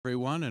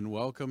Everyone, and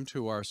welcome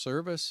to our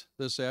service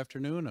this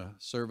afternoon, a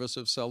service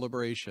of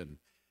celebration.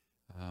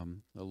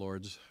 The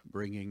Lord's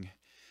bringing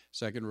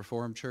Second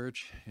Reformed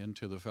Church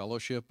into the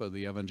fellowship of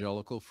the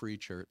Evangelical Free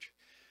Church,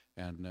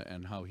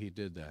 and how he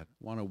did that.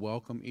 Want to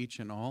welcome each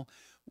and all.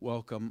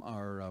 Welcome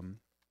our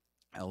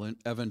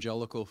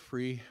Evangelical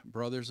Free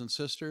brothers and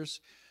sisters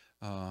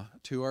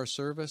to our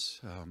service.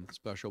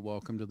 Special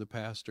welcome to the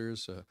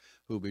pastors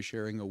who will be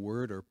sharing a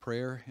word or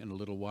prayer in a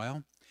little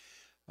while.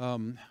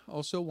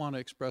 Also want to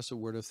express a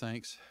word of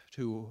thanks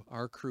to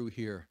our crew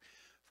here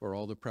for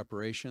all the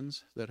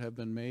preparations that have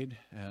been made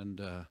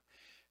and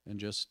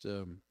just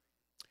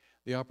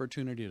the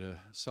opportunity to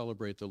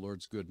celebrate the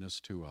Lord's goodness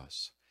to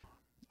us.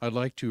 I'd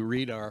like to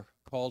read our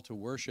call to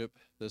worship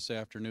this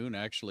afternoon,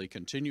 actually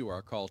continue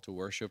our call to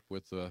worship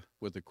with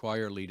the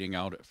choir leading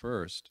out at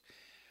first.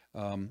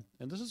 And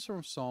this is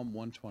from Psalm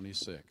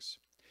 126.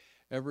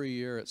 Every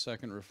year at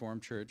Second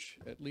Reformed Church,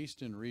 at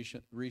least in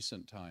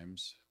recent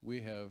times,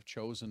 we have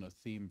chosen a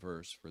theme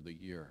verse for the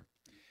year.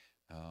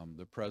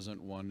 The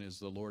present one is,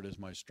 "The Lord is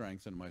my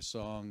strength and my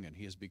song, and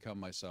he has become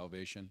my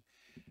salvation.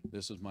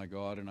 This is my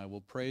God, and I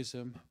will praise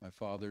him, my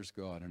Father's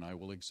God, and I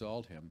will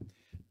exalt him."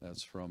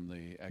 That's from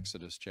the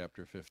Exodus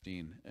chapter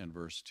 15 and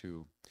verse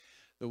 2.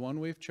 The one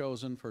we've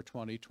chosen for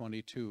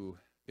 2022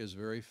 is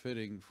very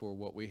fitting for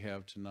what we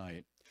have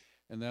tonight,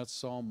 and that's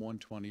Psalm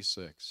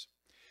 126.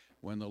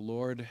 When the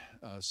Lord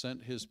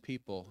sent his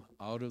people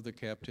out of the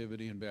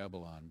captivity in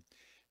Babylon,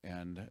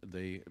 and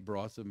they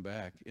brought them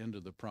back into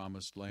the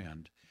promised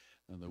land,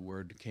 and the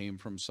word came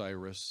from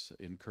Cyrus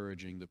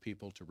encouraging the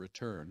people to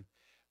return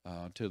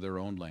to their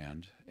own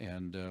land.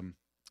 And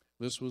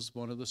this was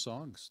one of the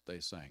songs they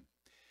sang.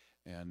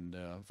 And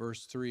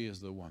verse 3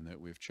 is the one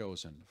that we've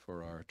chosen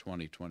for our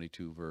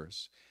 2022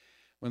 verse.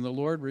 When the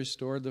Lord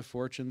restored the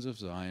fortunes of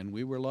Zion,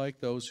 we were like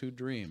those who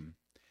dream.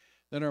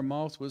 Then our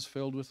mouth was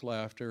filled with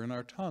laughter, and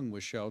our tongue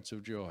with shouts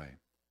of joy.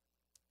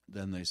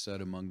 Then they said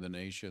among the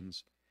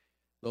nations,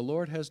 "The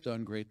Lord has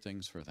done great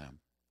things for them."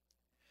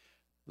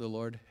 The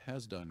Lord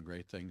has done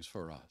great things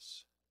for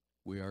us.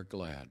 We are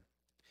glad.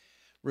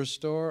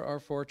 Restore our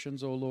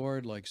fortunes, O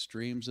Lord, like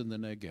streams in the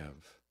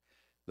Negev.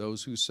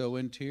 Those who sow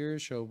in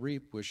tears shall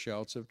reap with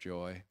shouts of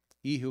joy.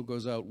 He who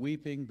goes out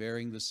weeping,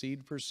 bearing the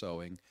seed for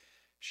sowing,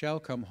 shall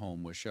come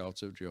home with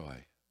shouts of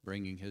joy,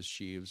 bringing his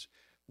sheaves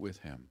with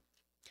him.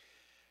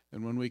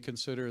 And when we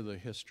consider the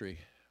history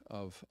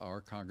of our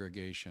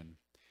congregation,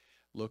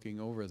 looking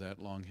over that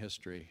long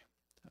history,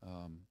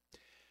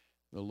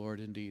 the Lord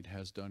indeed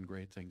has done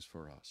great things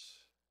for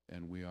us,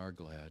 and we are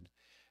glad.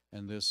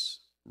 And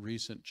this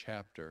recent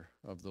chapter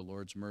of the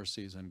Lord's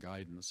mercies and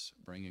guidance,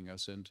 bringing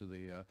us into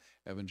the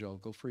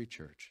Evangelical Free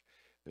Church,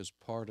 is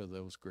part of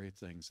those great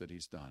things that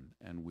he's done,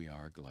 and we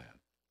are glad.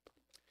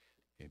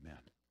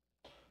 Amen.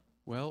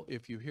 Well,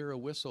 if you hear a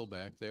whistle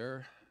back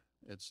there,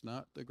 it's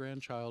not the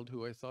grandchild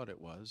who I thought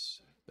it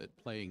was that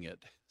playing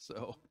it.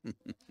 So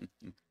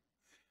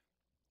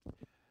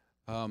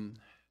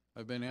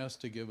I've been asked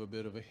to give a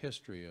bit of a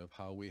history of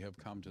how we have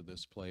come to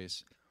this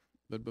place.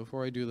 But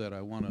before I do that,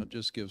 I want to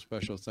just give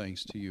special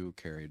thanks to you,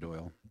 Carrie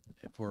Doyle,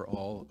 for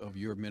all of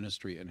your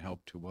ministry and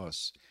help to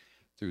us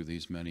through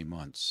these many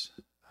months.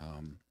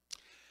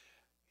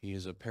 He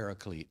is a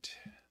paraclete.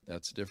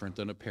 That's different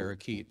than a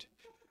parakeet.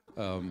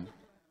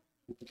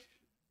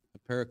 A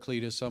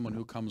paraclete is someone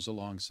who comes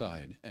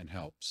alongside and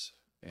helps.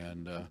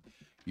 And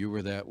you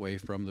were that way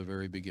from the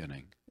very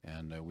beginning.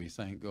 And we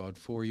thank God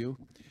for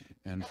you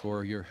and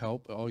for your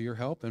help, all your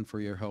help, and for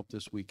your help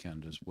this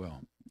weekend as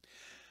well.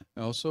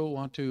 I also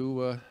want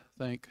to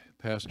thank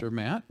Pastor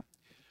Matt.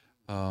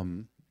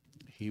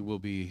 He will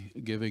be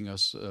giving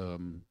us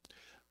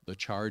the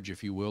charge,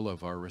 if you will,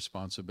 of our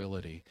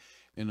responsibility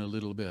in a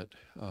little bit.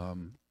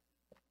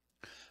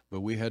 But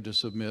we had to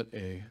submit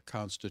a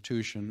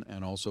constitution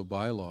and also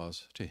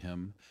bylaws to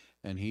him,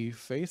 and he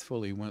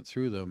faithfully went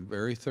through them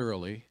very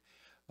thoroughly.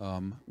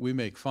 We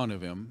make fun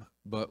of him,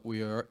 but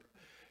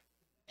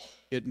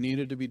it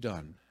needed to be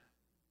done.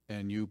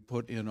 And you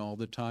put in all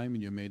the time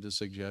and you made the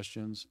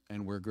suggestions,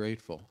 and we're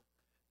grateful.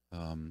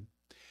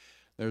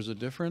 There's a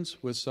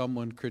difference with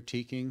someone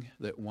critiquing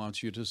that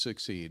wants you to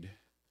succeed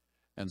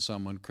and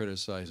someone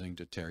criticizing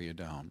to tear you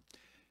down.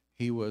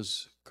 He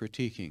was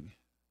critiquing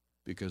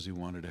because he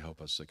wanted to help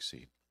us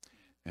succeed,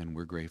 and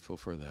we're grateful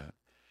for that.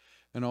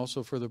 And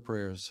also for the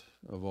prayers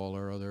of all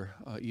our other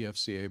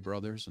EFCA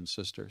brothers and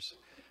sisters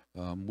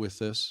with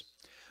this.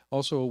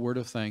 Also a word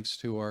of thanks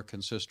to our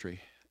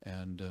consistory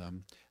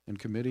and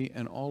committee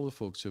and all the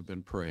folks who have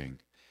been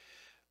praying.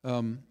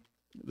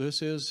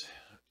 This is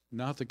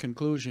not the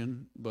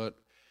conclusion,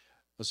 but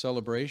a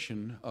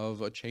celebration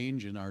of a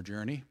change in our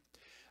journey.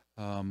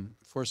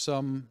 For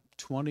some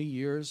 20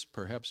 years,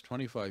 perhaps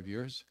 25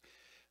 years,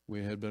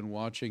 we had been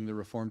watching the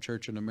Reformed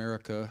Church in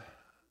America,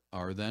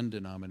 our then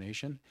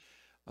denomination,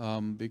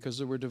 because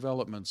there were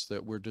developments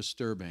that were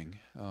disturbing.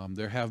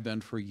 There have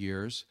been for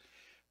years.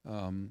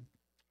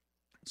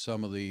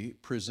 Some of the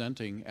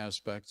presenting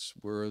aspects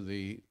were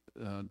the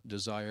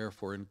desire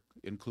for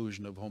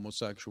inclusion of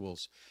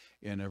homosexuals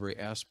in every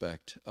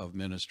aspect of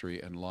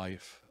ministry and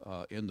life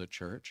in the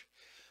church.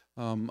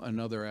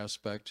 Another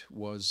aspect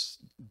was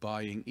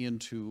buying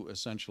into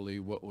essentially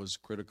what was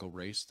critical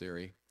race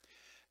theory,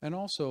 and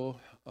also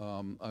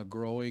a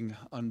growing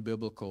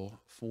unbiblical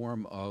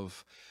form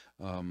of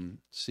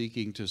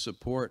seeking to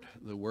support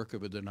the work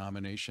of a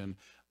denomination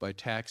by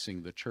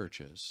taxing the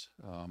churches.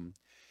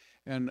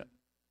 And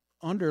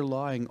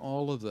underlying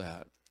all of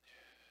that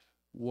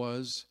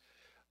was,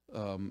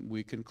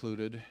 we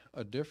concluded,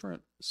 a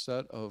different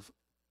set of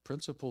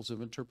principles of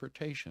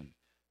interpretation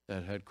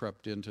that had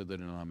crept into the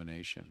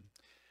denomination.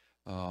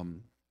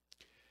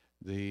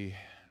 The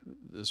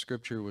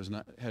scripture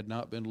had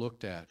not been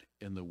looked at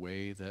in the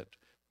way that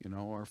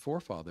our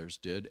forefathers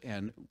did,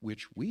 and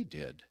which we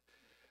did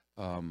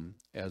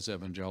as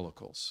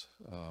evangelicals,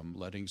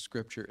 letting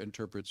scripture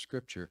interpret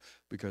scripture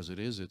because it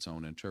is its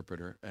own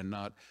interpreter, and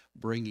not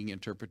bringing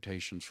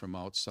interpretations from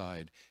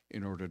outside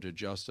in order to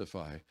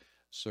justify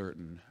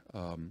certain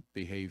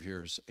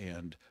behaviors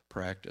and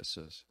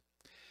practices.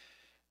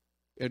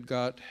 It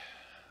got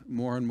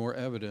more and more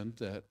evident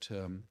that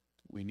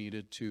we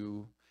needed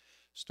to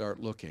start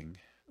looking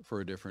for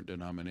a different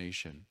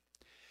denomination.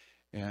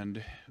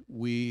 And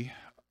we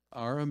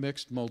are a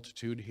mixed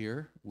multitude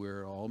here.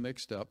 We're all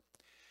mixed up.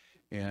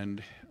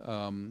 And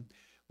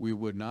we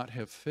would not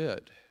have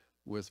fit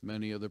with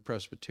many of the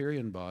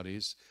Presbyterian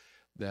bodies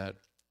that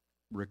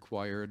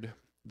required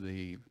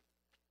the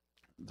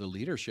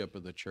leadership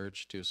of the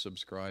church to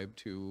subscribe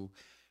to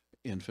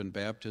infant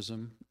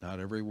baptism. Not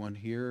everyone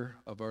here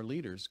of our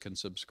leaders can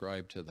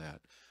subscribe to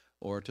that,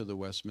 or to the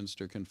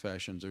Westminster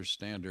Confessions or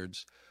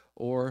Standards,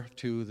 or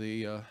to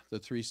the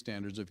three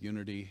standards of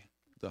unity,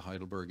 the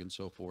Heidelberg and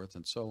so forth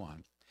and so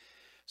on.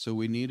 So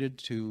we needed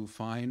to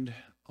find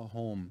a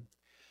home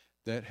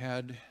that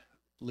had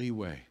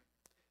leeway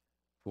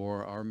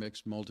for our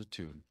mixed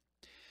multitude.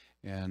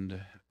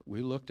 And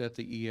we looked at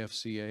the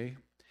EFCA,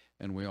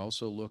 and we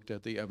also looked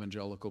at the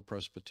Evangelical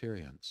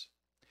Presbyterians.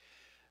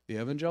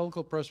 The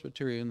Evangelical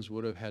Presbyterians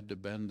would have had to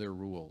bend their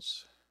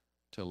rules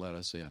to let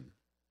us in.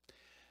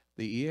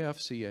 The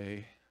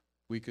EFCA,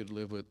 we could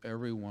live with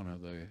every one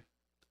of the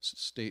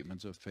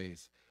statements of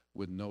faith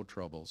with no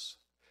troubles.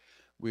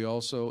 We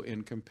also,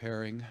 in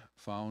comparing,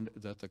 found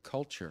that the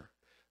culture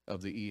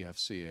of the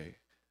EFCA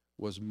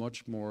was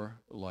much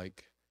more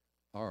like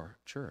our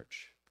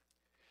church.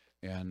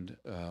 And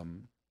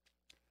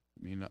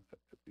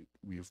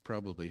we've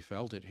probably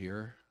felt it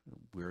here.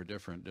 We're a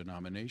different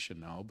denomination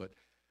now, but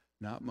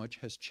not much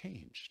has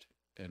changed.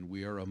 And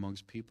we are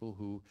amongst people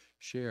who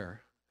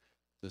share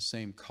the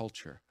same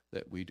culture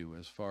that we do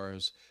as far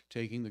as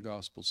taking the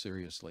gospel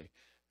seriously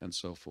and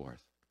so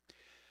forth.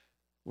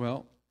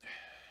 Well,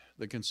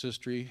 the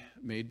consistory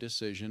made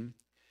decision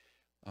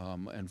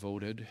and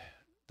voted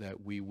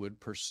that we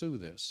would pursue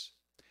this.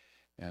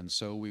 And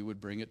so we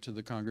would bring it to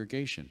the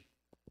congregation.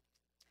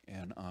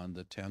 And on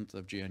the 10th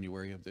of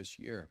January of this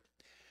year,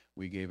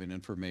 we gave an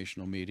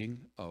informational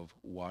meeting of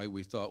why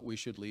we thought we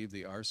should leave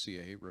the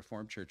RCA,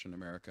 Reformed Church in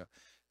America,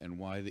 and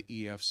why the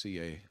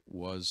EFCA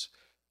was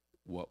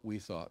what we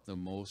thought the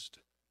most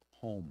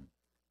home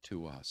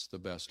to us, the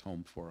best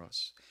home for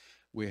us.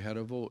 We had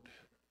a vote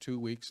 2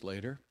 weeks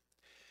later,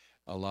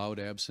 allowed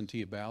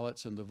absentee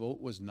ballots, and the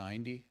vote was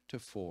 90-4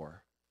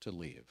 to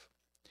leave.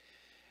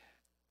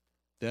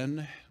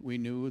 Then we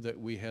knew that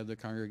we had the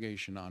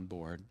congregation on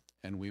board,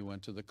 and we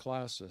went to the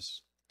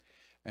classis.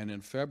 And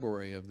in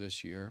February of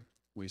this year,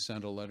 we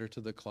sent a letter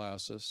to the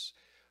classis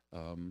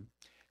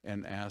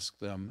and asked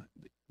them,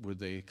 would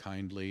they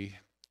kindly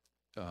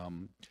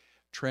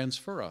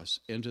transfer us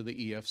into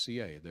the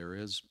EFCA. There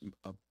is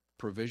a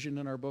provision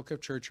in our book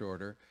of church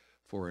order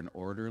for an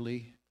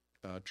orderly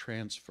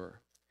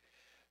transfer.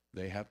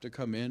 They have to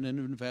come in and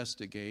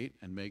investigate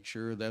and make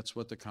sure that's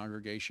what the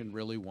congregation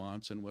really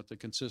wants and what the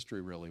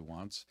consistory really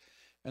wants.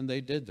 And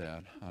they did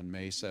that on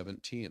May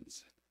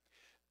 17th.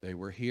 They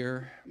were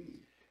here.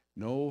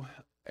 No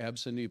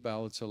absentee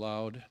ballots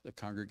allowed. The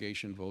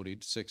congregation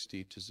voted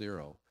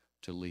 60-0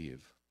 to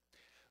leave.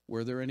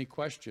 Were there any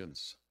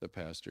questions? The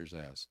pastors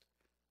asked.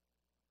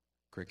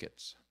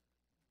 Crickets.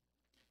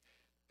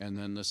 And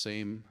then the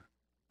same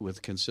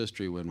with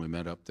consistory when we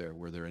met up there.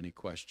 Were there any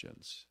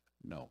questions?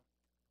 No.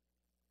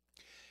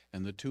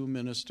 And the two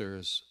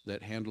ministers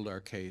that handled our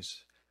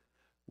case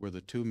were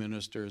the two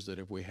ministers that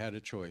if we had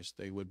a choice,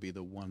 they would be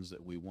the ones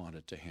that we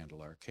wanted to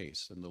handle our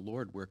case. And the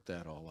Lord worked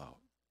that all out.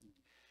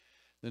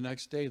 The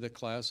next day, the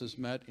classes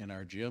met in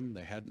our gym.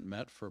 They hadn't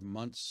met for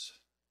months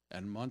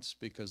and months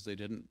because they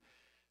didn't,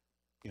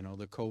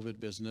 the COVID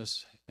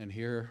business. And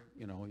here,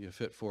 you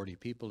fit 40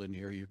 people in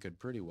here, you could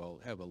pretty well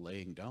have a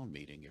laying down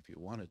meeting if you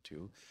wanted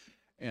to.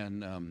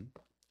 And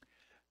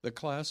the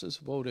classes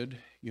voted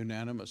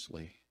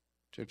unanimously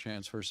to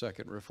transfer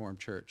Second Reformed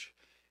Church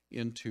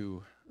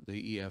into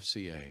the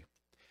EFCA.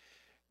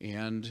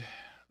 And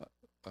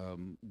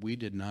we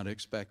did not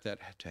expect that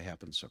to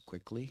happen so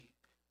quickly.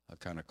 It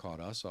kind of caught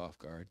us off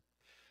guard.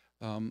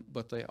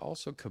 But they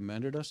also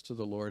commended us to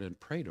the Lord and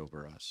prayed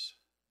over us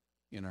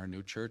in our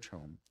new church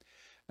home.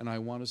 And I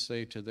want to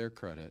say to their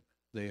credit,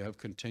 they have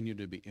continued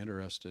to be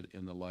interested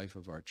in the life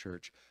of our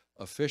church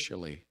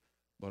officially,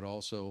 but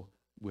also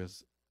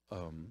with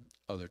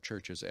other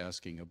churches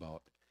asking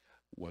about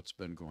what's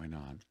been going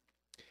on.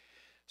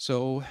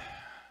 So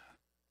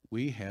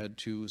we had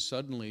to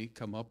suddenly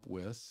come up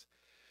with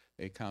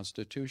a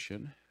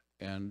constitution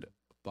and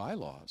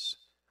bylaws.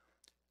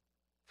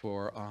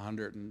 For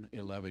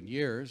 111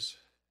 years,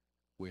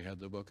 we had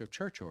the Book of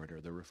Church Order,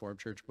 the Reformed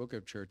Church Book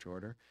of Church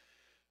Order,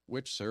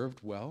 which served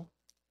well.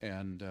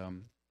 And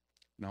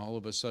now all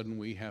of a sudden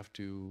we have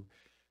to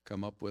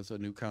come up with a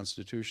new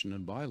constitution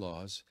and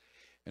bylaws.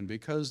 And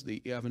because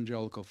the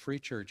Evangelical Free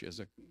Church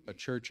is a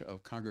church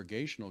of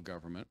congregational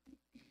government,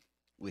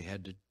 we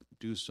had to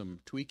do some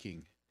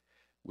tweaking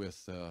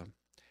with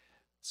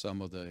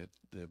some of the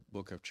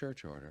Book of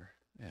Church Order.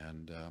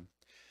 And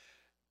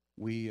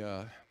we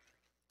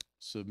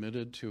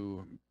submitted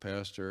to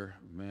Pastor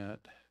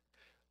Matt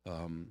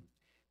a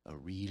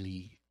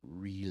really,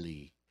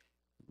 really,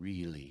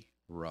 really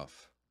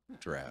rough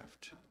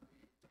draft.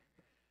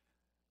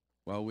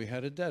 Well, we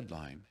had a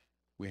deadline.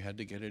 We had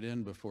to get it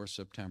in before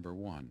September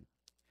 1.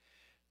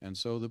 And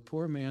so the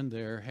poor man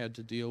there had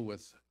to deal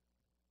with,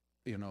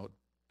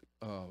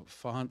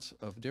 fonts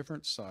of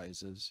different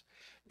sizes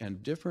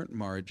and different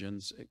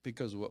margins,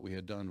 because what we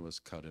had done was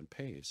cut and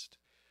paste.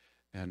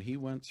 And he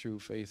went through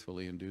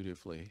faithfully and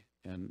dutifully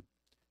and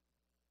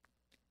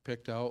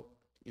picked out,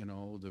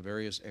 the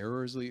various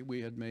errors that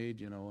we had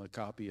made,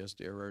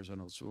 copyist errors,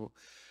 and also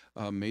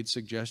made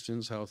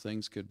suggestions how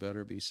things could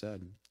better be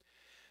said.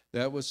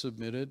 That was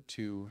submitted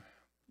to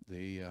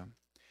the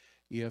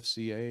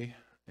EFCA,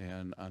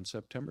 and on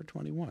September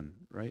 21,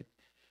 right,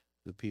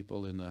 the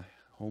people in the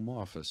home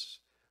office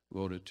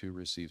voted to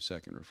receive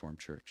Second Reformed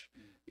Church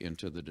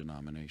into the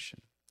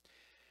denomination.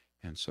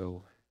 And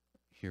so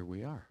here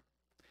we are.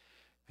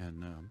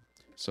 And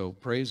so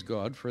praise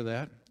God for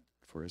that,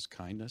 for his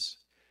kindness,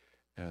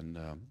 and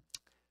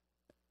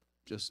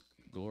just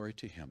glory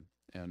to him.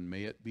 And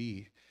may it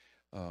be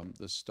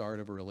the start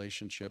of a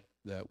relationship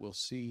that will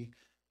see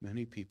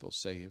many people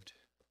saved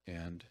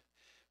and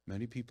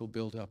many people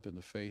built up in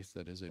the faith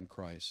that is in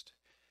Christ,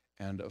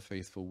 and a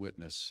faithful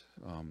witness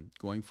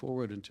going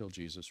forward until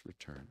Jesus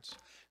returns.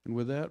 And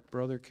with that,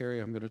 Brother Kerry,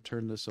 I'm going to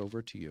turn this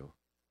over to you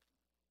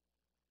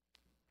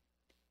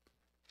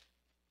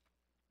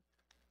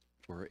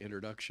for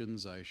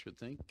introductions, I should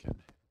think, and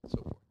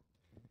so forth.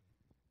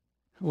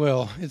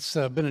 Well, it's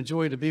been a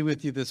joy to be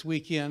with you this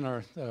weekend,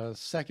 our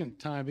second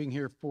time being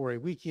here for a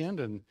weekend,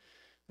 and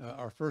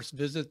our first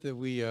visit that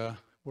we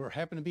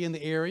happened to be in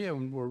the area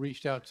and were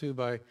reached out to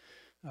by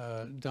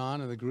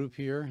Don and the group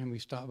here, and we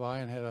stopped by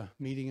and had a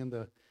meeting in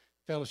the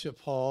fellowship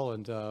hall,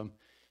 and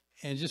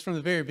just from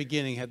the very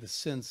beginning had the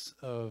sense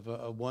of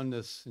a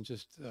oneness, and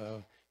just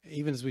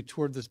even as we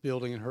toured this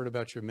building and heard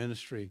about your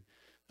ministry,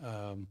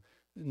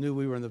 knew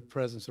we were in the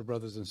presence of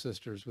brothers and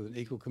sisters with an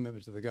equal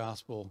commitment to the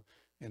gospel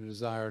and a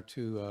desire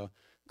to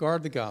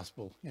guard the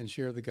gospel and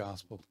share the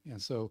gospel. And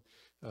so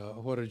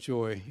what a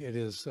joy it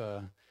is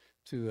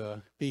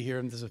to be here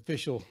in this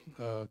official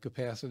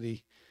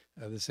capacity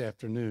this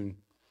afternoon.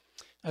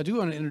 I do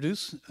want to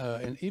introduce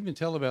and even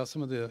tell about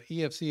some of the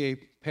EFCA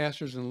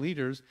pastors and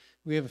leaders.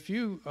 We have a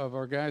few of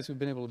our guys who've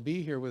been able to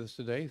be here with us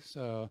today,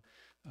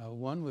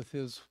 one with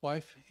his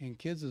wife and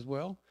kids as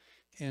well.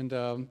 And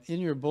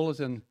in your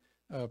bulletin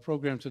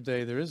program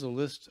today, there is a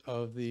list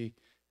of the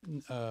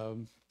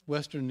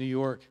Western New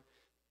York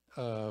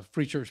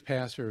Free Church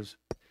pastors.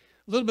 A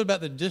little bit about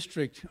the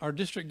district. Our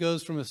district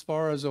goes from as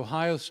far as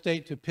Ohio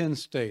State to Penn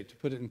State, to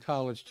put it in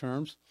college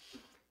terms.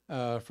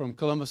 From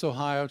Columbus,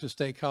 Ohio to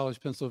State College,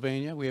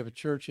 Pennsylvania. We have a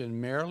church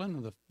in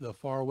Maryland, the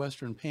far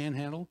western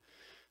panhandle.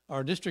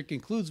 Our district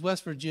includes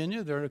West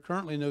Virginia. There are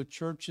currently no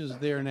churches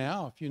there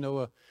now. If you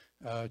know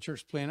a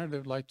church planner that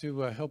would like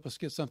to help us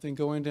get something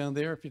going down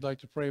there, if you'd like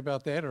to pray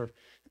about that, or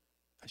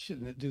I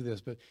shouldn't do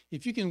this, but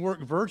if you can work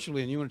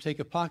virtually and you want to take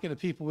a pocket of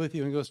people with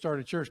you and go start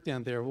a church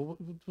down there,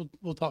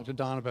 we'll talk to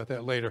Don about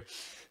that later.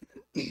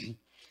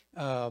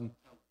 Tell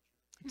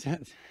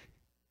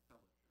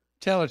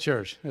a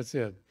church, that's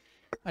it.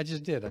 I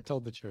just did. I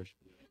told the church.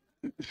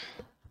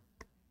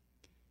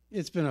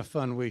 It's been a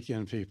fun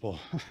weekend, people.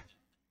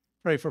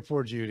 Pray for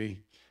poor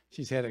Judy.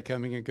 She's had it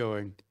coming and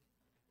going.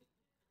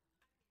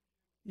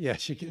 Yeah,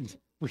 she can.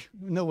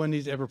 No one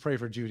needs to ever pray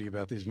for Judy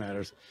about these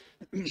matters.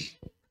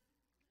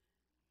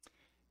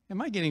 Am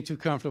I getting too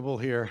comfortable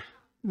here?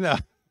 No.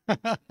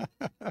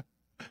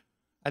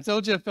 I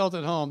told you I felt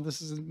at home.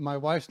 My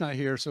wife's not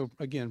here, so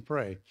again,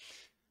 pray.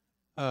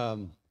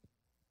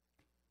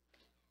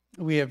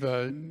 We have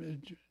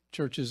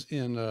churches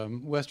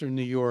in Western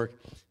New York.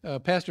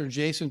 Pastor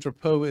Jason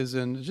Trapeau is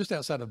just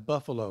outside of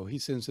Buffalo. He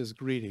sends his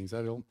greetings.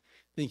 I don't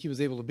think he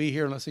was able to be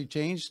here unless he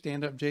changed.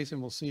 Stand up,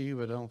 Jason. We'll see you,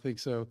 but I don't think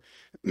so.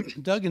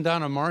 Doug and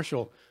Donna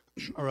Marshall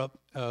are up.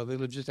 They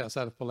live just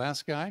outside of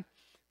Pulaski.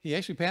 He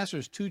actually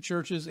pastors two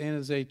churches and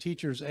is a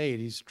teacher's aide.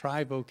 He's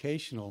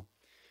tri-vocational.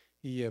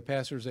 He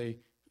pastors a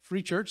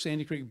free church,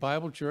 Sandy Creek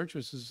Bible Church,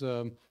 which is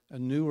a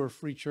newer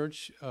free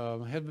church.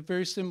 Had a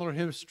very similar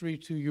history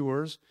to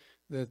yours,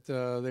 that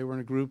they were in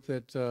a group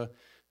that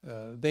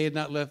they had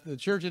not left, the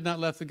church had not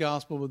left the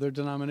gospel, but their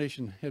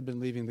denomination had been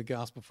leaving the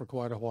gospel for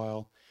quite a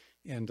while.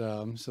 And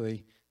so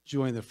they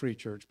joined the Free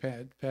Church.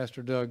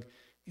 Pastor Doug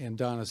and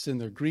Donna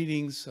send their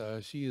greetings.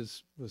 She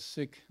was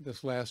sick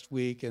this last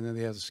week, and then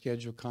they have a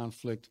schedule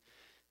conflict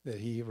that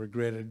he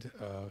regretted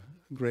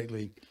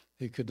greatly.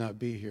 He could not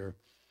be here.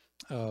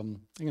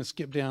 I'm going to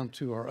skip down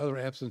to our other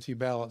absentee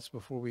ballots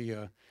before we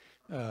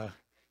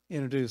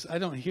introduce. I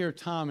don't hear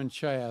Tom and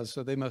Chaz,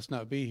 so they must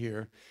not be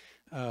here.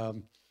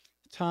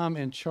 Tom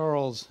and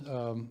Charles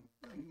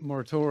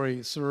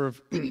Mortori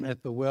serve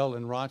at the Well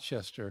in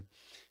Rochester,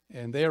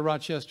 and they are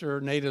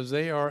Rochester natives.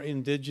 They are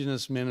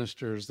indigenous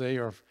ministers. They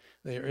are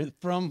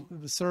from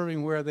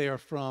serving where they are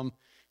from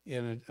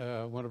in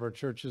one of our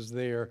churches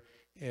there,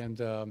 and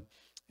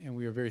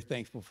we are very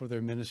thankful for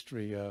their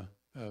ministry.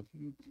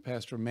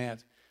 Pastor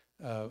Matt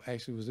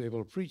actually was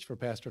able to preach for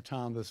Pastor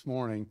Tom this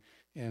morning,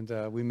 and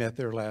we met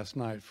there last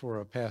night for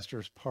a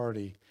pastor's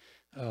party.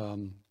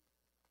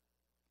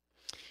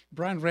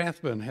 Brian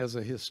Rathbun has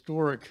a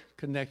historic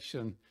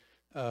connection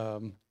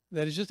that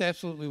is just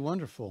absolutely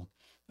wonderful.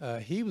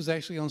 He was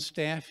actually on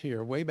staff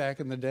here way back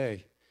in the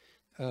day,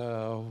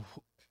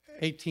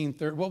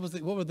 1830. What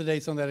were the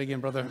dates on that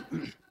again, brother?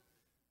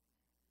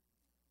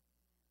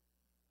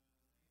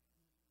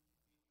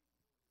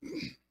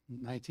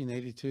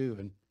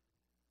 1982,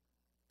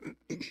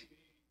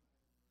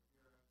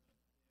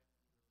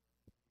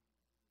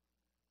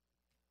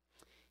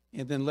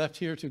 and then left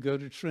here to go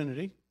to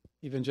Trinity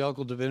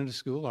Evangelical Divinity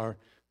School,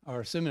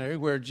 our seminary,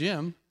 where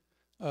Jim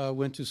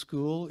went to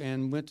school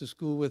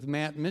with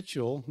Matt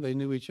Mitchell. They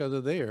knew each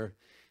other there.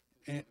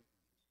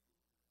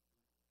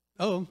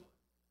 Oh,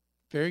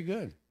 very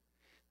good.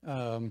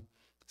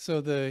 So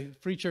the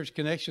Free Church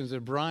connections,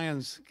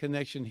 Brian's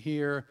connection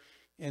here,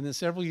 and then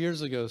several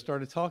years ago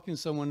started talking to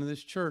someone in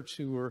this church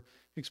who were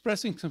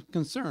expressing some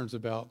concerns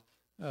about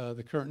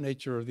the current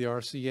nature of the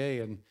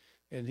RCA,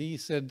 and he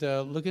said,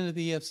 look into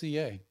the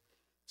EFCA.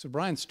 So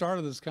Brian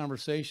started those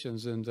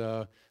conversations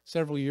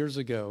several years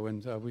ago,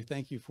 and we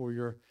thank you for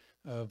your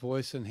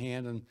voice and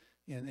hand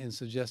and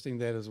suggesting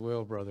that as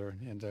well, brother,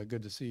 and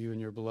good to see you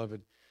and your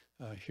beloved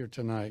here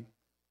tonight.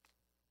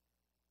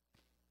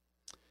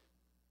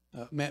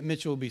 Matt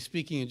Mitchell will be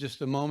speaking in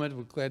just a moment.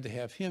 We're glad to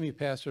have him. He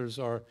pastors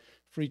our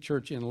Free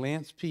Church in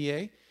Lance,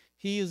 PA.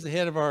 He is the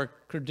head of our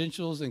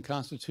Credentials and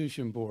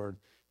Constitution Board,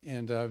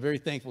 and very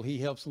thankful. He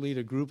helps lead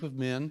a group of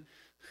men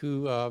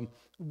who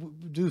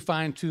do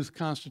fine-tooth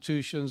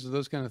constitutions,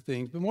 those kind of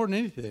things, but more than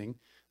anything,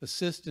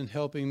 assist in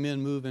helping men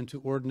move into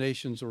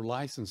ordinations or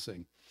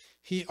licensing.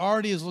 He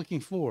already is looking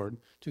forward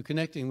to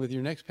connecting with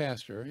your next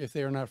pastor if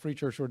they are not Free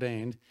Church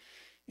ordained.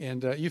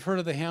 And you've heard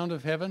of the Hound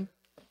of Heaven?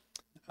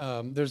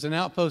 There's an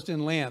outpost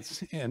in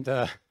Lance, and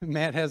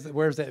Matt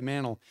wears that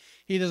mantle.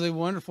 He does a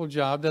wonderful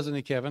job, doesn't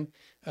he, Kevin?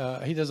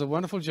 He does a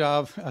wonderful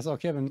job, I saw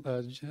Kevin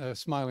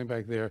smiling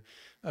back there,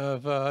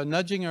 of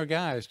nudging our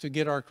guys to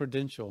get our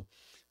credential.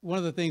 One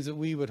of the things that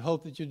we would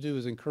hope that you do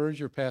is encourage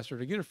your pastor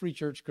to get a Free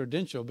Church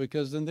credential,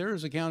 because then there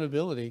is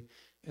accountability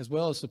as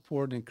well as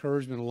support and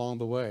encouragement along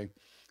the way.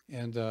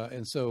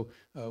 And so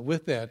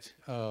with that,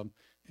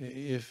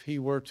 if he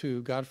were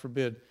to, God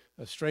forbid,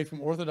 stray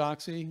from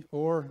orthodoxy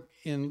or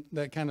in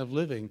that kind of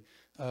living,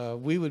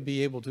 we would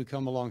be able to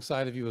come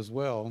alongside of you as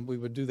well. We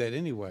would do that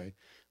anyway,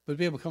 but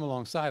be able to come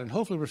alongside and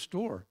hopefully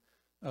restore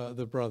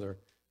the brother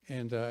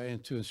and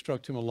to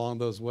instruct him along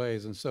those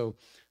ways. And so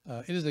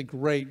it is a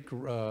great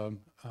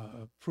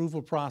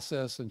approval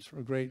process and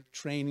a great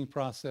training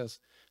process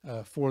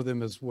for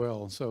them as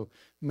well. So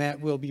Matt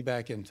will be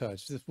back in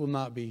touch. This will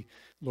not be,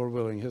 Lord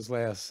willing, his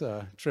last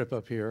trip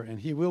up here, and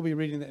he will be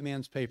reading that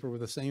man's paper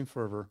with the same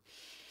fervor.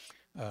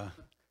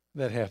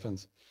 That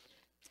happens.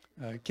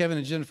 Kevin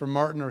and Jennifer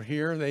Martin are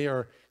here. They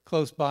are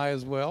close by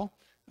as well.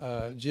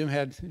 Jim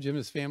and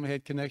his family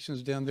had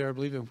connections down there, I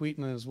believe, in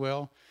Wheatland as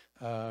well.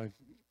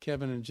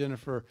 Kevin and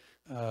Jennifer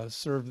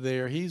served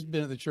there. He's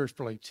been at the church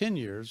for like 10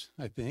 years,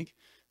 I think,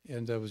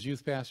 and was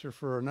youth pastor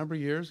for a number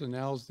of years, and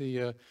now is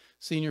the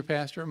senior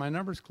pastor. My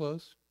number's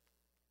close.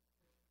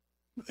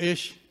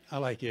 Ish. I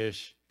like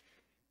ish.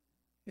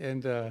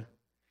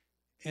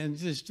 And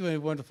just doing a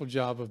wonderful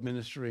job of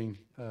ministering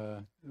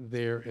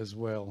there as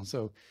well.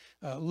 So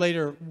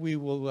later we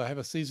will have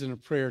a season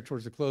of prayer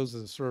towards the close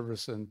of the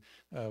service, and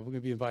we're going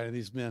to be inviting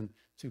these men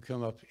to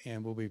come up,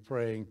 and we'll be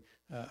praying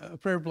a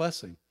prayer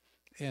blessing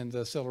and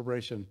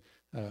celebration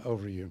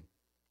over you.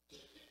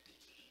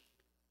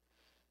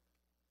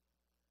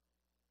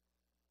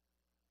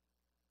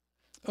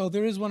 Oh,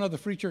 there is one other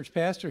Free Church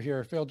pastor here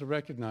I failed to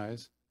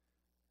recognize,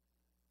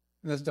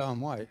 and that's Don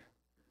White.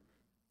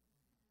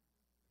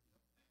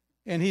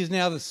 And he's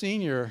now the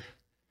senior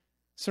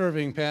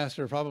serving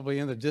pastor probably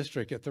in the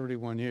district at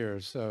 31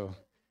 years. So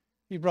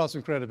he brought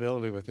some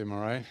credibility with him,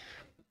 all right?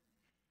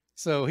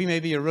 So he may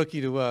be a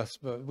rookie to us,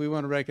 but we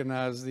want to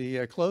recognize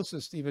the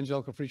closest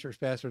evangelical Free Church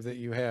pastor that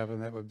you have,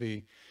 and that would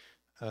be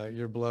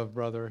your beloved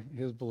brother,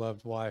 his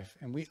beloved wife.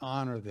 And we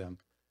honor them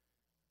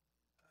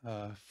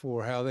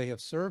for how they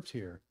have served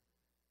here.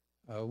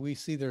 We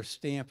see their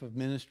stamp of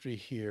ministry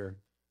here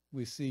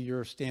we see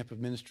your stamp of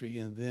ministry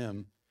in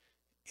them.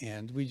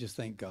 And we just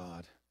thank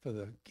God for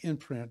the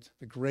imprint,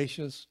 the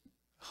gracious,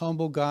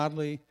 humble,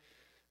 godly,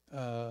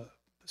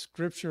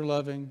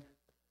 scripture-loving,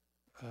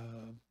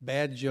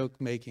 bad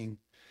joke-making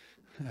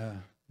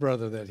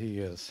brother that he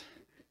is.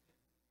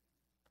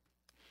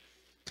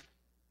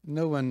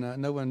 No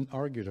one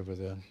argued over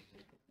that.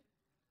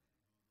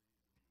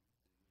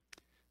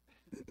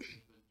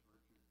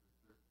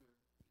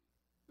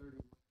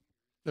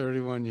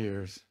 31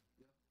 years.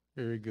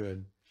 Very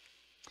good.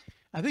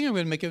 I think I'm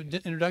going to make an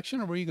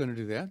introduction, or were you going to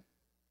do that?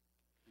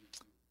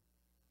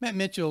 Matt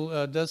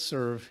Mitchell does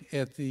serve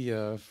at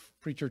the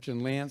Free Church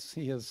in Lance.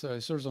 He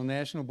serves on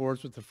national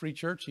boards with the Free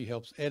Church. He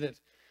helps edit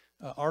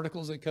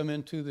articles that come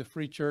into the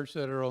Free Church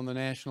that are on the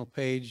national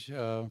page,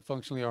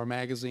 functionally our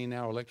magazine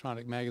now, our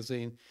electronic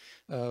magazine.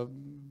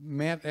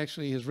 Matt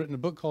actually has written a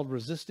book called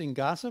Resisting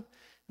Gossip.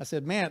 I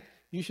said, Matt,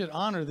 you should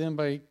honor them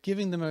by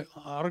giving them an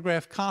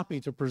autographed copy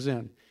to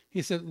present.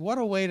 He said, what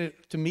a way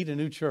to meet a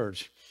new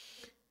church.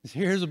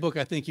 Here's a book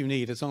I think you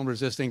need. It's on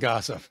resisting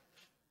gossip.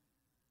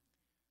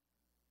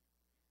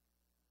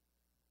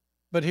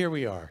 But here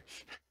we are.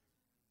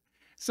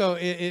 So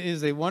it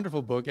is a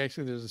wonderful book.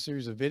 Actually, there's a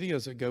series of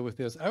videos that go with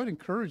this. I would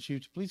encourage you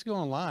to please go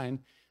online.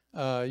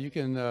 You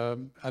can,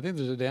 I think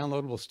there's a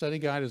downloadable study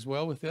guide as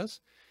well with this.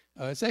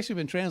 It's actually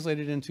been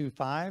translated into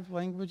 5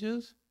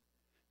 languages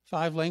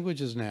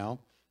now,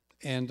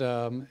 and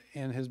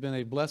has been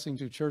a blessing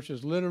to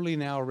churches literally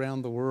now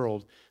around the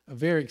world. A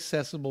very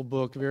accessible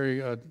book,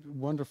 very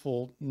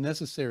wonderful,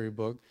 necessary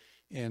book.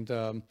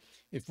 And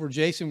if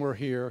Jason were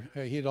here,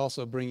 he'd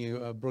also bring you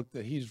a book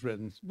that he's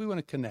written. We want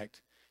to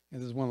connect, and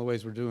this is one of the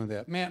ways we're doing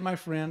that. Matt, my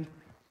friend,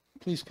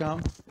 please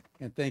come,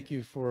 and thank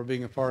you for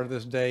being a part of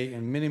this day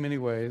in many, many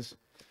ways.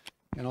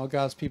 And all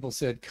God's people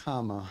said,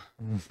 comma.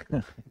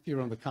 If you're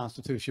on the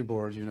Constitution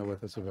Board, you know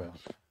what that's about.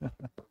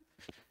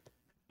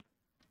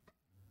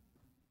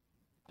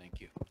 Thank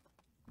you.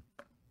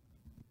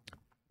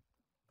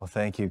 Well,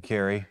 thank you,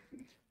 Carrie.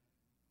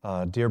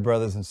 Dear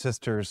brothers and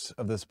sisters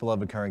of this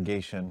beloved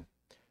congregation,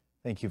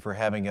 thank you for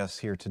having us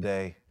here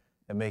today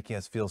and making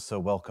us feel so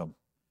welcome.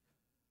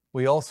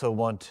 We also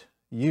want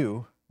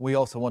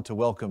to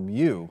welcome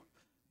you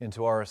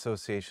into our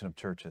association of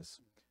churches.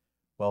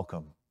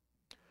 Welcome.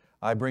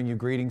 I bring you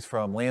greetings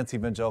from Lance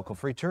Evangelical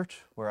Free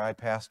Church, where I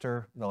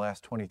pastor the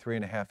last 23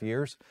 and a half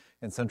years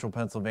in central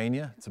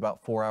Pennsylvania. It's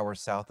about 4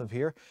 hours south of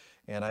here.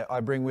 And I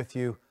bring with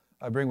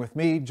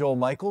me Joel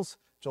Michaels.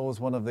 Joel is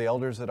one of the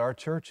elders at our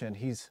church, and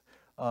he's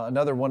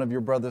another one of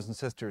your brothers and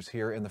sisters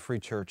here in the Free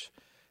Church.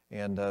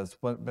 And it's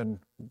been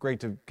great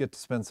to get to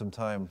spend some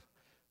time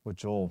with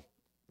Joel.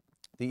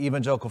 The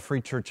Evangelical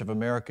Free Church of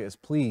America is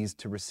pleased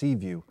to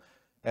receive you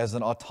as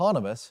an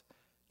autonomous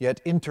yet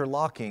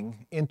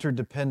interlocking,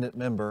 interdependent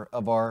member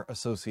of our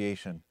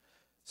association,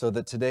 so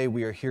that today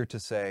we are here to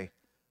say,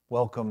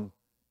 welcome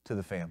to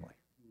the family.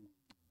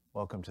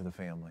 Welcome to the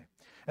family.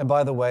 And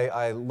by the way,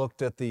 I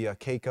looked at the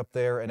cake up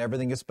there, and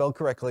everything is spelled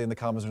correctly and the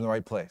commas are in the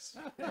right place.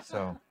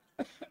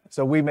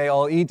 So we may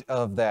all eat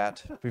of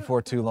that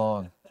before too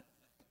long.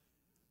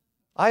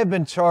 I have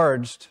been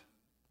charged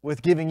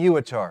with giving you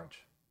a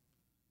charge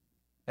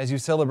as you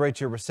celebrate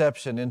your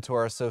reception into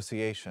our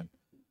association,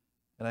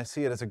 and I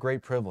see it as a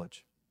great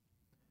privilege.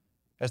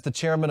 As the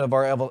chairman of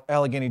our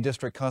Allegheny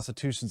District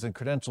Constitutions and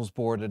Credentials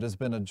Board, it has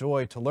been a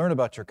joy to learn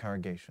about your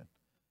congregation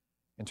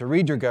and to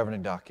read your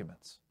governing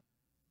documents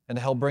and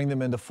to help bring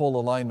them into full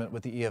alignment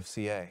with the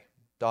EFCA,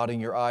 dotting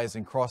your I's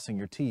and crossing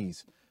your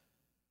T's.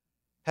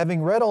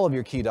 Having read all of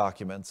your key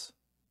documents,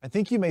 I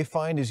think you may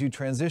find as you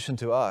transition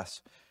to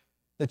us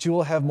that you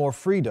will have more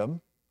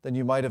freedom than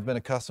you might have been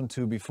accustomed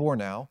to before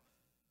now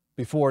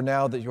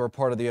that you are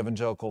part of the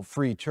Evangelical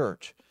Free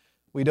Church.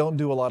 We don't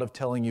do a lot of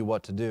telling you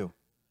what to do.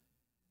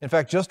 In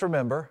fact, just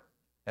remember,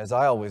 as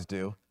I always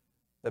do,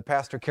 that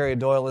Pastor Kerry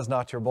Doyle is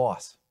not your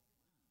boss.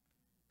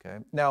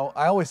 Okay? Now,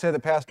 I always say that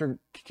Pastor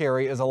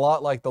Kerry is a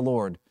lot like the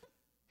Lord.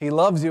 He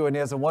loves you and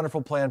he has a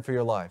wonderful plan for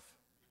your life.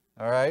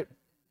 All right?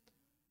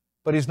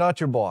 But he's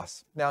not your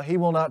boss. Now, he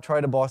will not try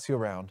to boss you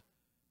around,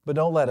 but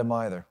don't let him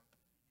either.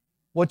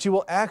 What you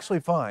will actually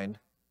find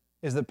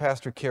is that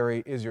Pastor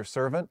Kerry is your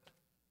servant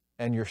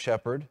and your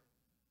shepherd,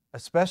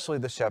 especially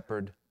the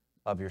shepherd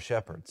of your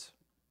shepherds.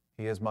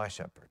 He is my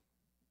shepherd.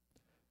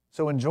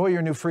 So enjoy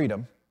your new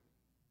freedom.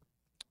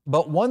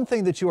 But one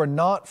thing that you are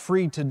not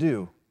free to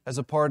do as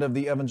a part of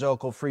the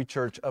Evangelical Free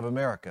Church of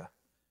America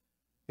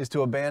is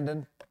to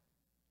abandon,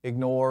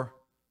 ignore,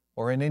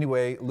 or in any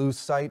way lose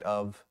sight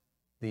of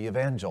the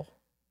evangel,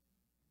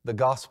 the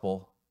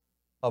gospel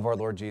of our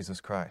Lord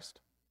Jesus Christ.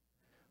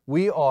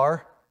 We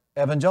are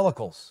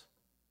evangelicals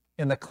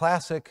in the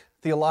classic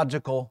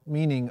theological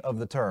meaning of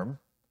the term,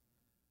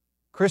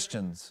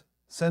 Christians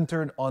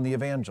centered on the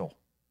evangel,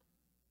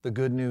 the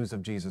good news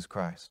of Jesus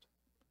Christ.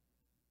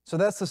 So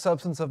that's the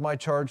substance of my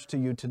charge to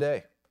you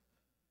today.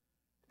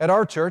 At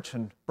our church,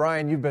 and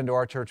Brian, you've been to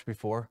our church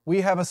before,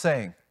 we have a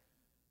saying,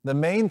 the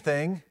main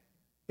thing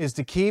is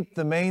to keep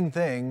the main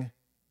thing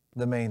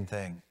the main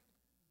thing.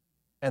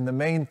 And the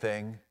main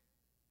thing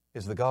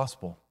is the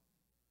gospel.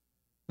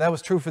 That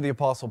was true for the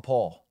Apostle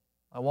Paul.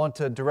 I want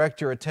to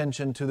direct your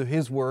attention to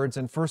his words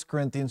in 1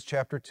 Corinthians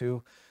chapter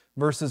 2,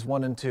 verses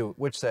 1 and 2,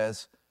 which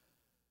says,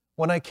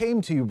 "When I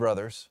came to you,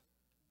 brothers,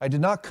 I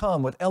did not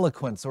come with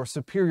eloquence or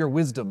superior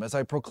wisdom as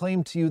I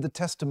proclaimed to you the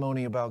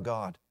testimony about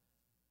God.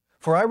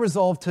 For I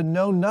resolved to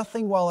know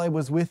nothing while I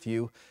was with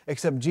you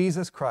except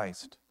Jesus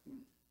Christ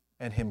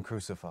and Him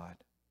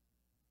crucified."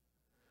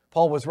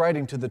 Paul was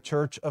writing to the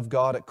church of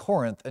God at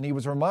Corinth, and he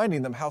was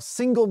reminding them how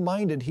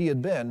single-minded he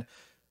had been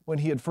when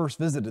he had first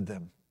visited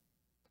them.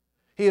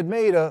 He had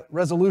made a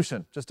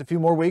resolution, just a few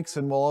more weeks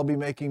and we'll all be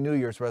making New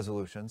Year's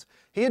resolutions.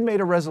 He had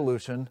made a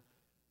resolution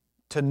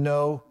to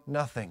know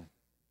nothing.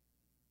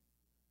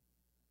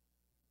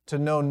 To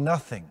know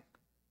nothing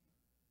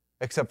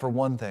except for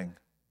one thing,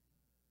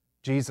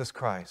 Jesus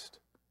Christ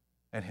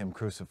and Him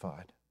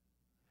crucified.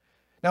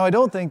 Now, I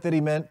don't think that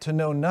he meant to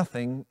know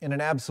nothing in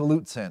an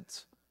absolute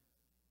sense.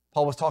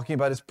 Paul was talking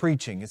about his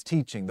preaching, his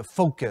teaching, the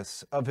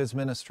focus of his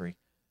ministry.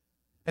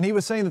 And he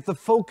was saying that the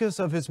focus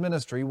of his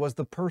ministry was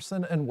the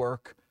person and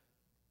work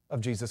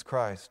of Jesus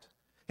Christ.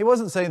 He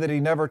wasn't saying that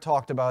he never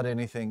talked about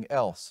anything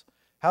else.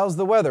 How's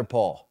the weather,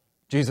 Paul?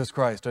 Jesus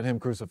Christ and Him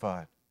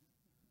crucified.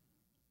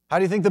 How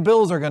do you think the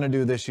Bills are going to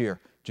do this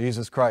year?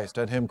 Jesus Christ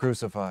and Him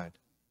crucified.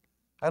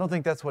 I don't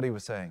think that's what he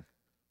was saying.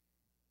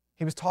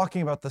 He was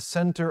talking about the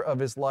center of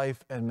his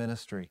life and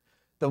ministry.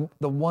 The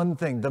one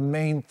thing, the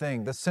main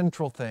thing, the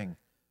central thing,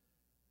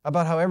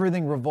 about how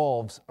everything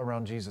revolves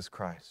around Jesus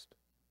Christ.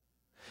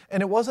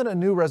 And it wasn't a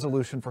new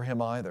resolution for him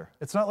either.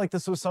 It's not like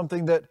this was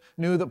something that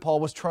new that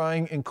Paul was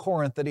trying in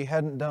Corinth that he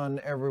hadn't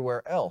done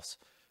everywhere else.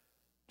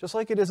 Just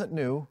like it isn't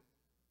new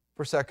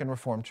for Second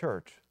Reformed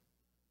Church.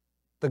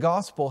 The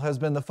gospel has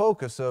been the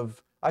focus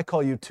of, I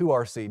call you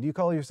 2RC. Do you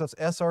call yourselves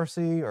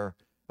SRC or?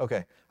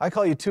 Okay, I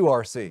call you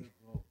 2RC.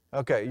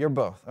 Okay, you're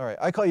both. All right,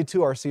 I call you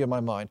 2RC in my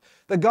mind.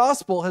 The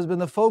gospel has been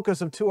the focus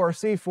of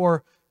 2RC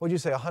for, what'd you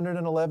say,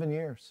 111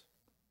 years.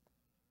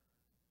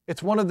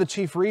 It's one of the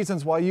chief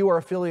reasons why you are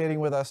affiliating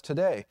with us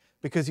today,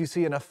 because you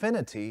see an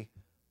affinity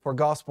for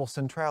gospel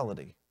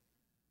centrality.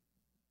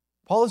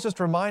 Paul is just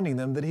reminding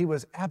them that he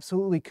was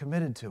absolutely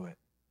committed to it.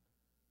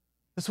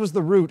 This was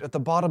the root at the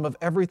bottom of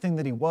everything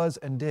that he was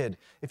and did.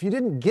 If you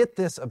didn't get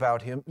this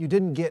about him, you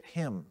didn't get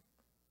him.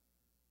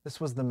 This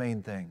was the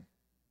main thing.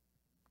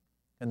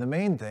 And the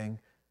main thing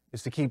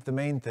is to keep the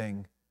main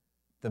thing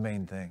the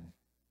main thing.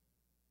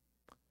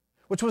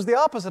 Which was the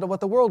opposite of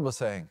what the world was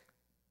saying.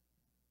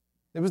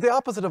 It was the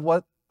opposite of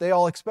what they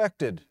all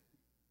expected.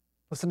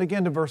 Listen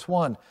again to verse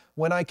 1.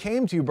 "When I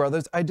came to you,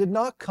 brothers, I did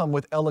not come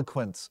with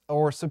eloquence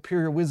or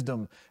superior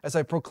wisdom as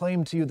I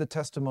proclaimed to you the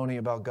testimony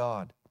about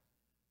God."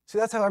 See,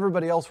 that's how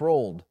everybody else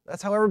rolled.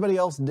 That's how everybody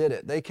else did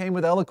it. They came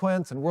with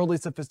eloquence and worldly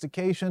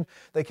sophistication.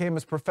 They came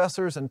as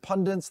professors and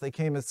pundits. They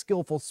came as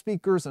skillful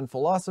speakers and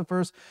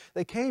philosophers.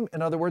 They came,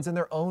 in other words, in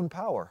their own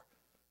power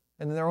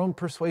and in their own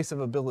persuasive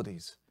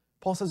abilities.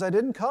 Paul says, I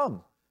didn't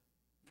come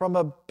from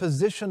a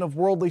position of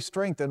worldly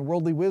strength and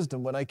worldly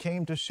wisdom when I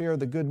came to share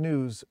the good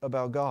news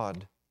about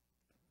God.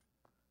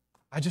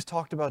 I just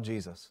talked about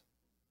Jesus.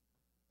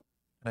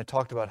 And I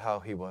talked about how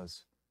He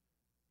was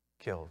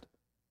killed.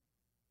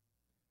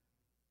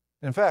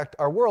 In fact,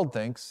 our world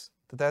thinks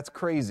that that's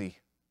crazy.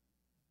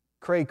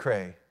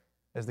 Cray-cray,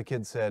 as the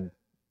kids said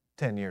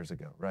 10 years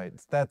ago, right?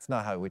 That's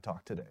not how we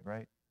talk today,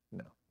 right?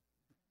 No.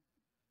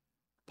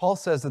 Paul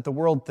says that the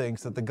world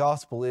thinks that the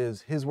gospel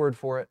is, his word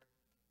for it,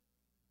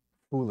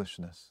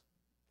 foolishness.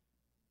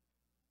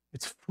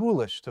 It's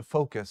foolish to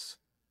focus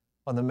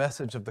on the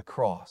message of the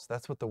cross.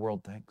 That's what the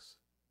world thinks.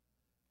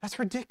 That's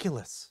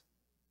ridiculous.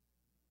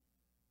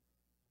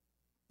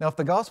 Now, if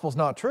the gospel's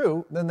not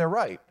true, then they're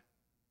right.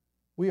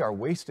 We are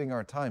wasting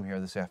our time here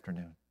this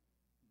afternoon.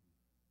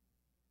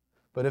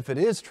 But if it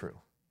is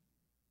true,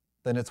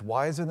 then it's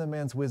wiser than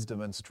man's wisdom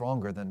and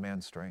stronger than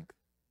man's strength.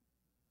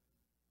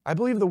 I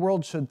believe the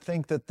world should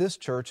think that this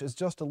church is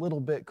just a little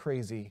bit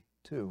crazy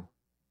too.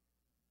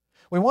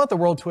 We want the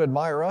world to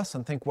admire us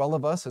and think well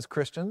of us as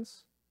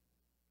Christians,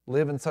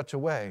 live in such a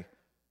way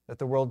that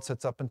the world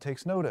sits up and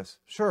takes notice.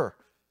 Sure.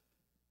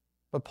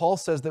 But Paul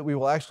says that we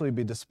will actually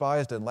be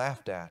despised and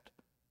laughed at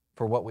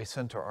for what we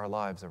center our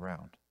lives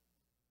around.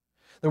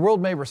 The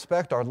world may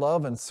respect our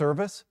love and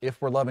service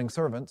if we're loving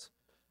servants,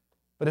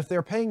 but if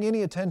they're paying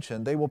any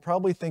attention, they will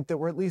probably think that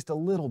we're at least a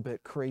little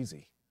bit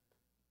crazy.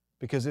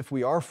 Because if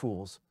we are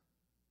fools,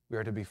 we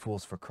are to be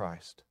fools for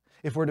Christ.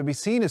 If we're to be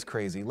seen as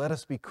crazy, let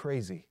us be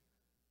crazy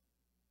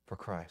for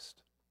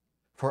Christ.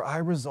 For I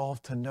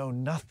resolved to know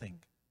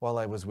nothing while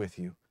I was with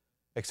you,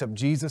 except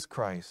Jesus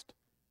Christ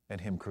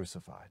and Him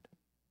crucified.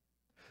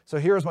 So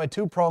here's my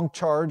two-pronged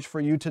charge for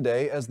you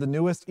today as the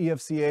newest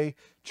EFCA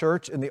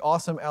church in the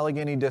awesome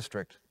Allegheny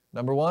District.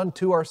 Number 1,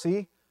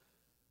 2RC,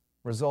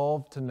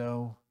 resolve to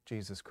know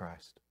Jesus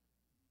Christ.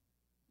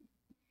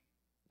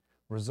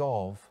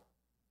 Resolve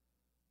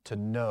to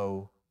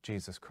know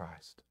Jesus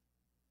Christ.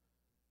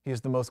 He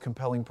is the most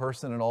compelling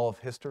person in all of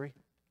history.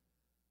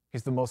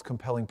 He's the most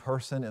compelling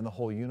person in the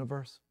whole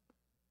universe.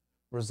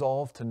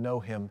 Resolve to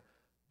know Him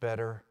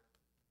better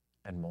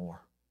and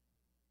more.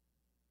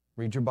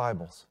 Read your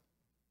Bibles.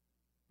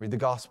 Read the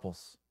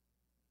Gospels.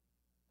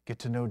 Get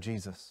to know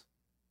Jesus.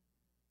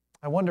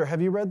 I wonder,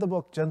 have you read the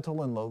book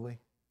Gentle and Lowly?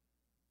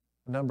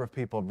 A number of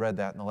people have read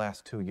that in the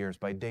last 2 years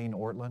by Dane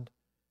Ortland.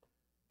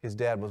 His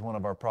dad was one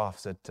of our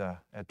profs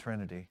at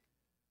Trinity.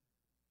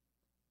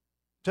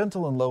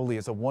 Gentle and Lowly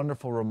is a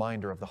wonderful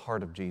reminder of the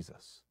heart of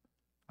Jesus.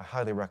 I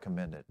highly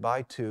recommend it.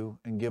 Buy 2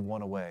 and give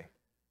 1 away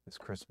this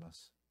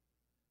Christmas.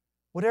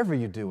 Whatever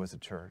you do as a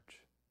church,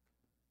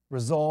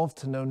 resolve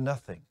to know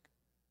nothing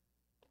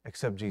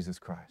except Jesus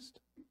Christ.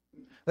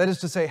 That is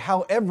to say,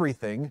 how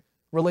everything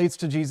relates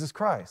to Jesus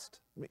Christ.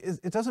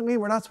 It doesn't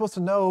mean we're not supposed to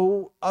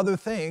know other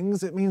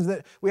things. It means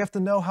that we have to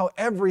know how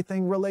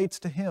everything relates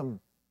to Him.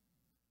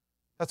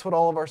 That's what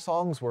all of our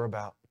songs were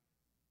about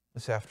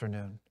this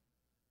afternoon.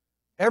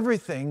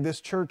 Everything this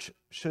church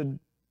should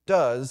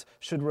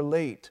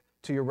relate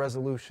to your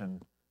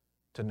resolution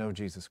to know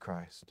Jesus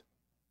Christ,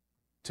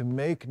 to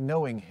make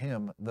knowing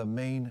Him the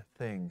main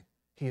thing.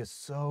 He is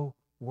so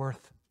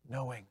worth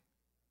knowing.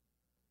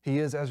 He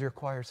is, as your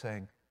choir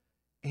sang,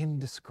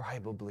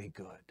 indescribably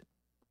good.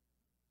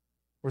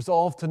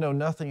 Resolve to know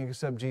nothing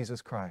except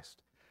Jesus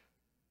Christ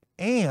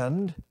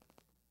and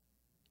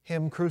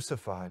Him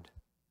crucified.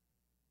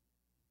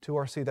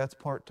 2RC, that's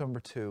part number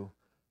 2.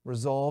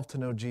 Resolve to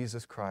know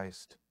Jesus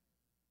Christ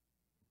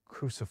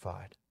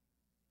crucified.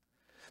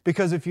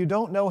 Because if you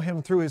don't know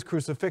Him through His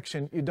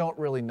crucifixion, you don't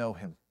really know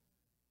Him.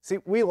 See,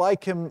 we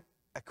like Him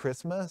at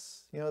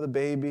Christmas, you know, the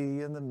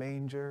baby in the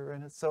manger,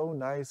 and it's so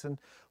nice and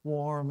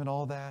warm and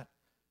all that.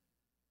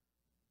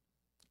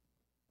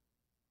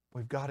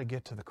 We've got to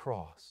get to the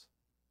cross.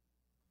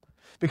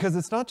 Because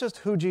it's not just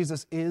who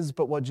Jesus is,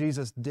 but what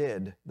Jesus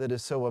did that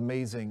is so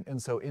amazing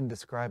and so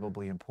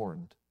indescribably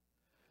important.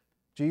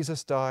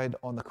 Jesus died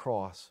on the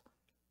cross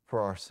for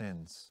our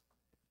sins.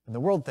 And the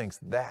world thinks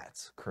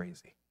that's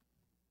crazy.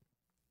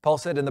 Paul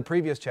said in the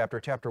previous chapter,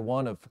 chapter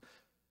 1 of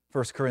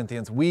 1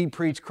 Corinthians, we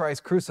preach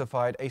Christ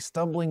crucified, a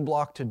stumbling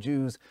block to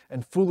Jews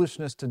and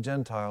foolishness to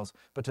Gentiles,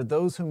 but to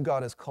those whom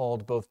God has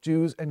called, both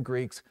Jews and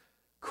Greeks,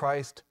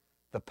 Christ,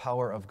 the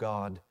power of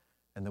God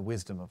and the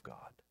wisdom of God.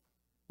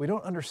 We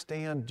don't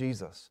understand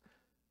Jesus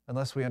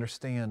unless we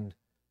understand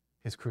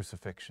His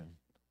crucifixion.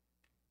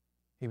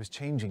 He was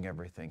changing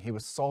everything. He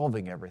was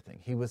solving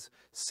everything. He was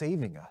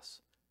saving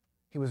us.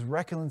 He was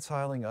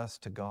reconciling us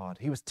to God.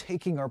 He was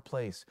taking our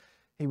place.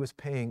 He was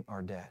paying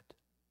our debt.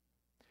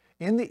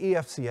 In the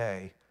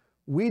EFCA,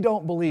 we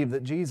don't believe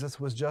that Jesus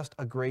was just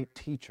a great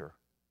teacher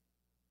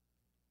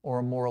or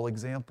a moral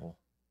example.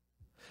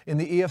 In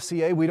the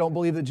EFCA, we don't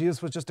believe that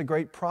Jesus was just a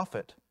great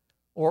prophet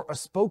or a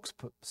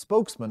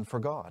spokesman for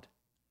God.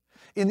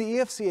 In the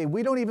EFCA,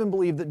 we don't even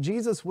believe that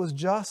Jesus was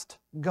just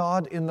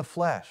God in the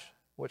flesh,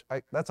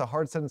 that's a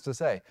hard sentence to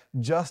say,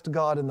 just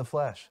God in the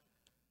flesh.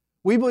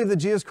 We believe that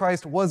Jesus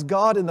Christ was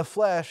God in the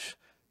flesh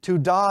to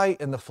die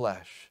in the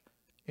flesh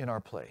in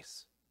our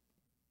place.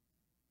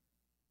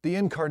 The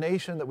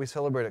incarnation that we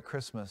celebrate at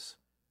Christmas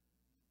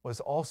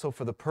was also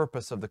for the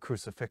purpose of the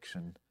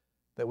crucifixion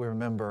that we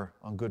remember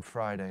on Good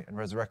Friday and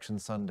Resurrection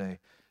Sunday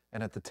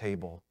and at the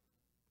table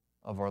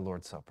of our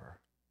Lord's Supper.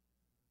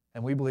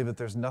 And we believe that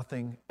there's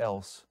nothing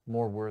else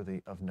more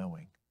worthy of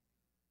knowing.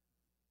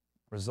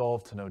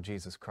 Resolve to know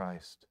Jesus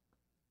Christ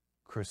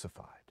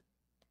crucified.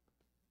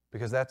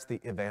 Because that's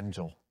the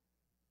Evangel.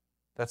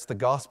 That's the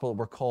gospel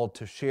we're called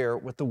to share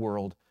with the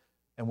world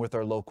and with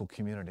our local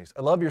communities.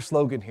 I love your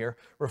slogan here,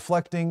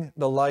 reflecting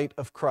the light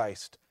of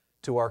Christ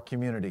to our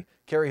community.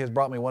 Carrie has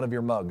brought me one of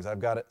your mugs. I've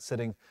got it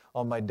sitting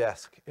on my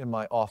desk in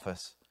my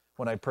office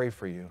when I pray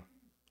for you.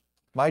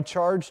 My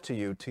charge to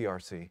you,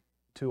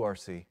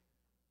 2RC,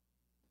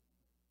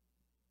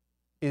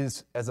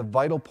 is as a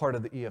vital part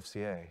of the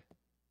EFCA.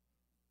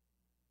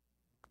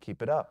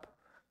 Keep it up.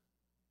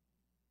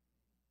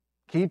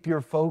 Keep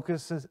your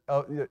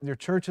your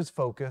church's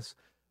focus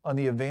on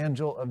the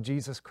Evangel of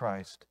Jesus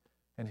Christ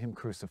and Him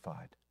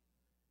crucified.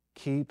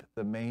 Keep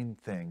the main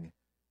thing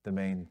the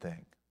main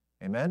thing.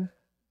 Amen?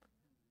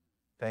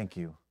 Thank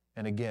you.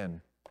 And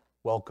again,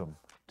 welcome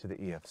to the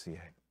EFCA.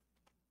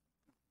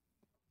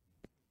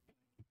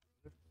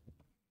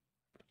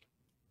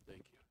 Thank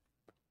you.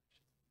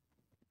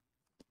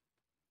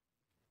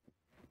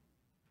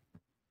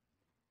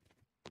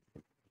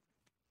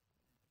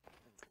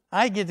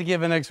 I get to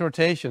give an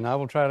exhortation. I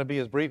will try to be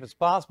as brief as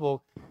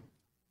possible.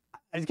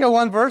 I just got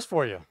one verse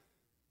for you.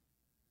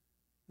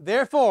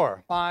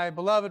 Therefore, my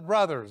beloved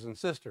brothers and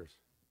sisters,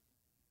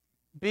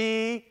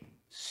 be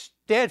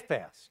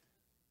steadfast,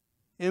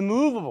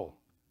 immovable,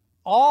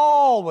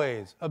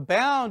 always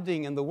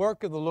abounding in the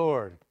work of the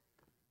Lord,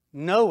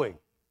 knowing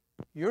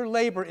your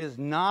labor is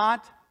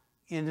not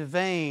in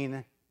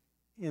vain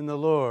in the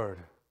Lord.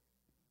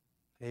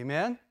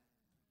 Amen?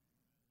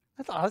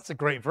 I thought, that's a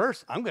great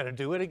verse. I'm going to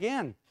do it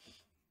again.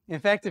 In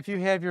fact, if you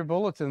have your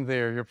bulletin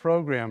there, your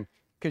program,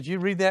 could you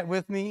read that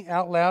with me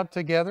out loud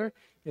together?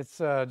 It's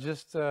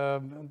just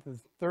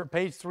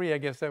page 3, I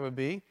guess that would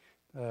be.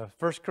 1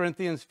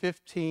 Corinthians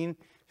 15,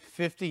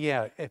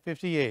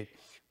 58.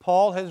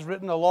 Paul has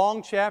written a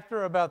long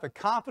chapter about the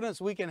confidence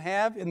we can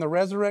have in the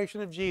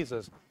resurrection of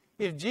Jesus.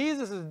 If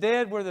Jesus is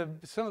dead, we're the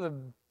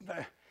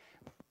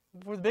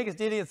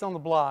biggest idiots on the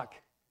block,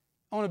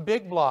 on a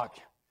big block.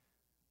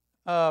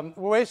 We're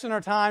wasting our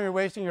time. You're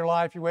wasting your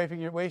life.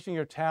 You're wasting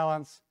your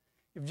talents.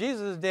 If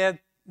Jesus is dead,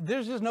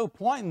 there's just no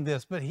point in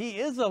this. But he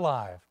is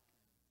alive.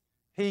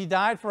 He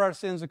died for our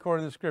sins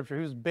according to the Scripture.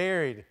 He was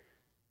buried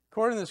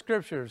according to the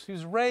Scriptures. He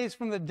was raised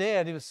from the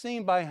dead. He was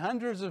seen by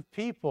hundreds of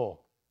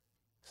people,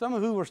 some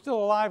of who were still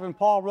alive when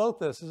Paul wrote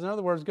this. In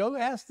other words, go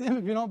ask them.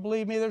 If you don't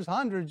believe me, there's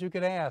hundreds you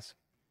could ask.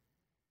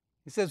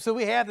 He said, so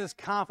we have this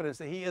confidence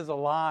that he is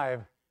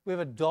alive. We have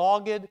a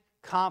dogged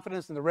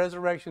confidence in the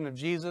resurrection of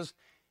Jesus,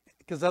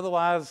 because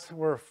otherwise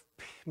we're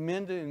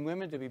men and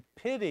women to be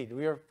pitied.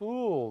 We are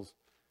fools.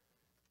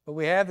 But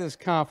we have this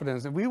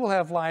confidence, and we will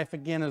have life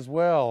again as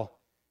well.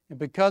 And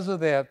because of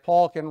that,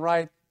 Paul can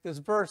write this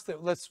verse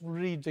that let's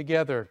read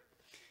together.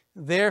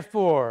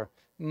 Therefore,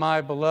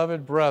 my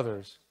beloved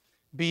brothers,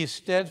 be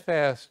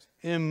steadfast,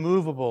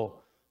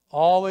 immovable,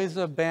 always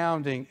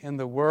abounding in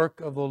the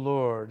work of the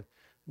Lord,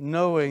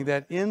 knowing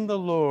that in the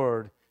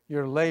Lord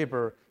your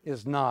labor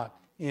is not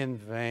in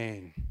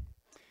vain.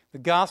 The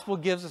gospel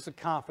gives us a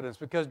confidence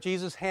because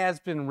Jesus has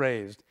been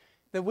raised,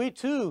 that we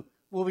too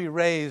will be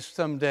raised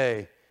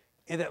someday,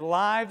 and that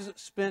lives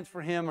spent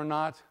for him are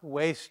not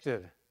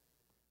wasted.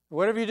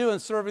 Whatever you do in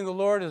serving the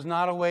Lord is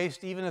not a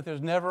waste, even if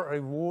there's never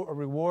a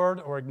reward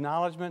or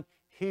acknowledgement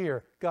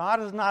here.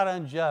 God is not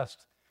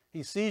unjust.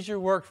 He sees your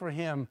work for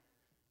him,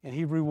 and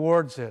he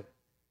rewards it.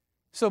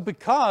 So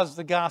because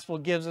the gospel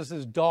gives us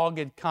this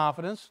dogged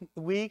confidence,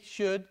 you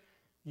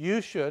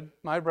should,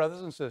 my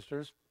brothers and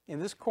sisters, in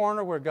this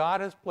corner where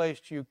God has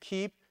placed you,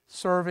 keep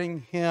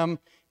serving him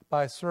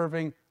by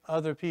serving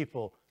other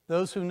people.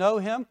 Those who know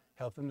him,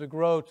 help them to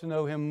grow to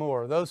know him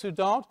more. Those who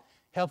don't,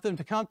 help them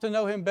to come to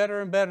know him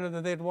better and better,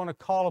 that they'd want to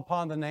call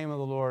upon the name of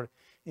the Lord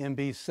and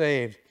be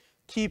saved.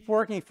 Keep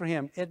working for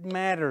him. It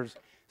matters.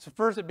 So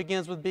first it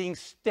begins with being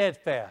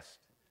steadfast.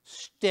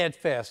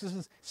 Steadfast. This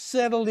is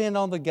settled in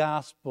on the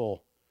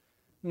gospel.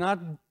 Not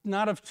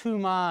of two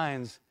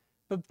minds,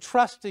 but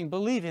trusting,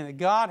 believing that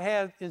God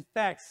has, in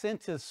fact,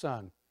 sent his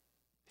Son.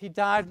 He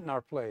died in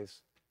our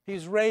place. He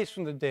was raised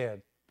from the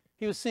dead.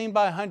 He was seen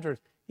by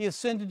hundreds. He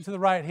ascended to the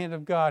right hand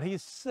of God. He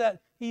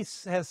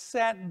has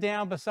sat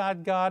down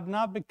beside God,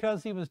 not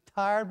because he was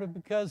tired, but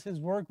because his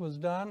work was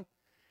done.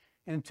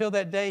 And until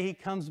that day he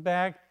comes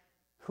back,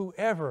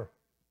 whoever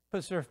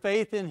puts their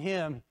faith in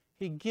him,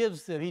 he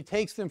gives them, he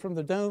takes them from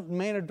the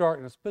domain of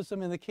darkness, puts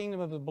them in the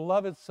kingdom of his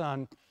beloved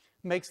Son,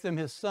 makes them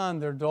his son,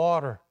 their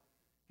daughter,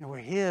 and we're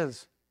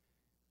his.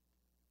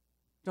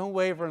 Don't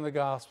waver in the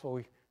gospel.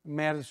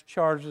 Matt has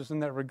charged us in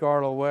that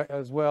regard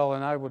as well,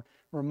 and I would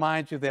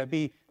remind you that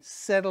be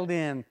settled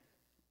in,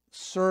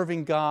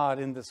 serving God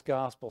in this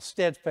gospel,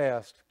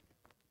 steadfast,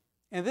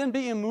 and then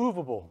be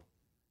immovable.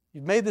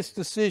 You've made this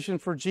decision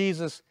for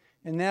Jesus,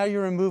 and now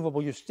you're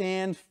immovable. You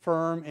stand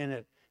firm in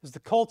it. As the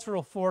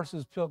cultural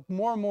forces put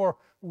more and more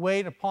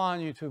weight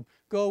upon you to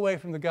go away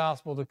from the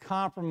gospel, to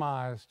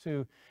compromise,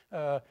 to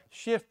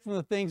shift from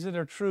the things that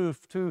are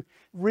truth, to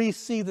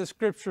re-see the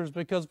Scriptures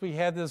because we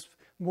had this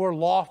more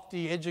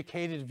lofty,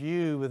 educated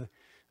view with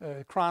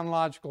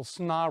chronological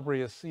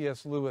snobbery, as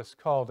C.S. Lewis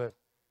called it.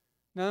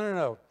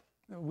 No.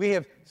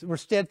 We're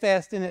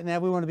steadfast in it, now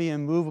we want to be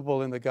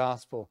immovable in the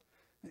gospel.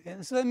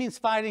 And so that means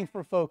fighting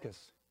for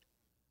focus.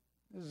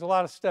 There's a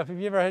lot of stuff. If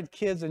you've ever had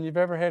kids and you've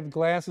ever had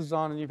glasses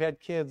on and you've had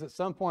kids, at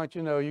some point,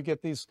 you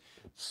get these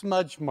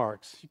smudge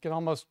marks. You can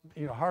almost,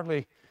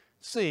 hardly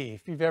see.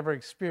 If you've ever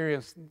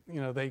experienced,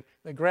 they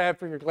grab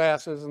for your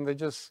glasses and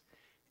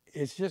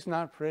it's just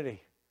not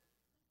pretty.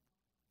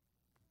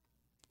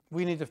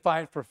 We need to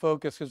fight for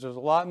focus because there's a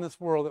lot in this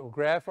world that will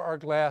grab for our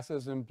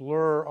glasses and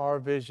blur our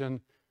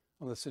vision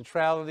on the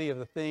centrality of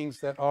the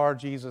things that are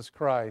Jesus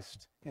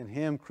Christ and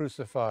him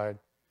crucified.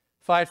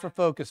 Fight for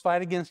focus.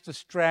 Fight against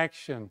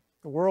distraction.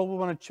 The world will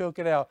want to choke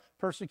it out.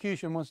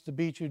 Persecution wants to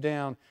beat you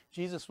down.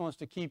 Jesus wants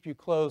to keep you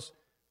close.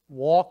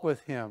 Walk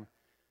with him.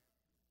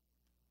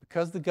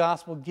 Because the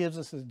gospel gives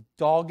us a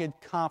dogged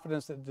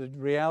confidence that the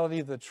reality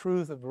of the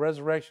truth of the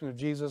resurrection of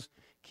Jesus,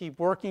 keep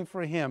working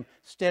for him,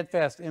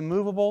 steadfast,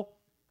 immovable,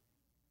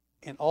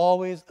 and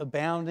always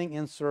abounding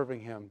in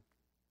serving him.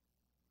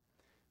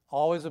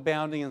 Always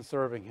abounding in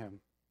serving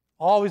him.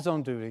 Always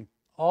on duty.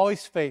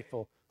 Always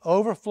faithful.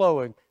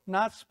 Overflowing.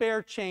 Not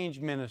spare change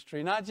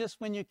ministry. Not just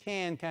when you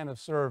can kind of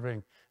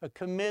serving. A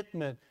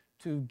commitment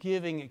to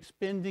giving,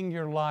 expending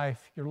your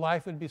life. Your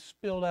life would be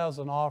spilled out as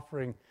an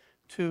offering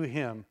to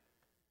him.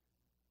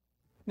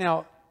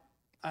 Now,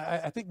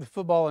 I think the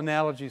football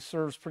analogy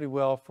serves pretty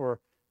well for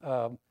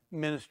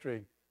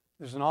ministry.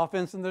 There's an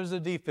offense and there's a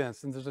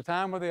defense. And there's a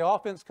time where the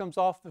offense comes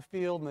off the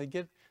field and they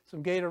get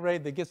some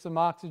Gatorade, they get some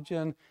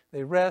oxygen,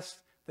 they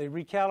rest, they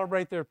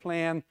recalibrate their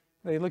plan,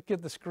 they look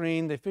at the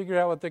screen, they figure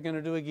out what they're going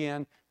to do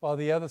again while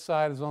the other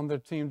side is on their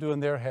team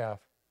doing their half.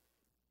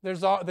 There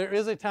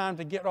is a time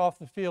to get off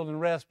the field and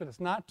rest, but it's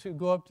not to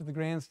go up to the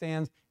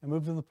grandstands and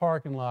move to the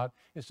parking lot.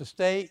 It's to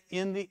stay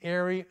in the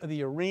area of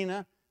the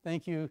arena.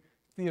 Thank you,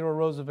 Theodore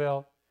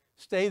Roosevelt.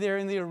 Stay there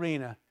in the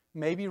arena.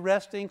 maybe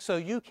resting so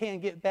you can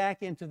get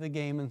back into the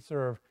game and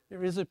serve.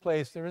 There is a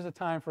place, there is a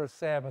time for a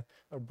Sabbath,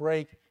 a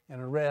break,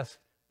 and a rest,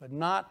 but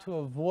not to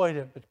avoid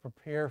it, but to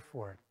prepare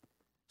for it.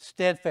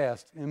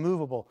 Steadfast,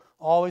 immovable,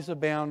 always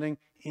abounding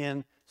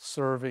in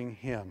serving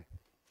Him.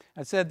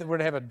 I said that we're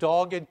to have a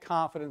dogged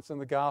confidence in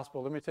the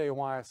gospel. Let me tell you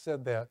why I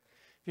said that.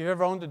 If you've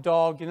ever owned a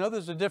dog, you know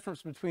there's a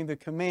difference between the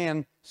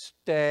command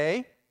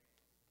stay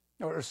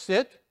or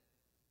sit,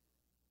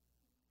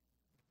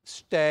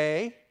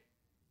 stay,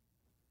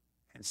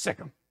 and sick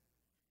 'em.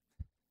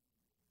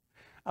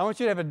 I want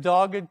you to have a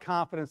dogged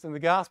confidence in the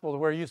gospel to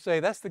where you say,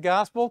 that's the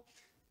gospel,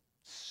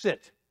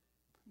 sit.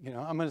 You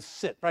know, I'm going to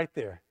sit right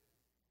there.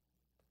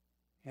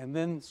 And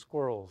then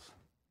squirrels.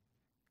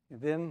 And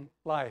then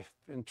life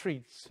and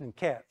treats and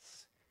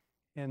cats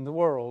and the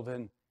world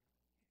and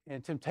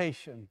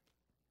temptation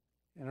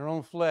and our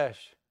own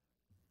flesh.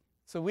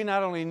 So we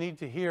not only need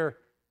to hear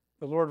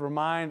the Lord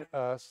remind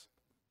us,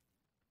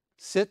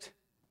 sit,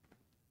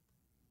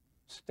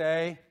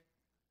 stay,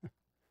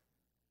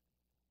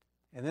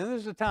 and then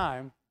there's a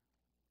time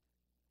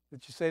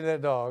that you say to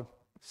that dog,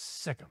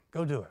 sick 'em,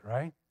 go do it,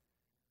 right?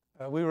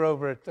 We were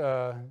over at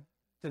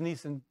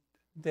Denise and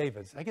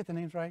David's. Did I get the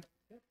names right?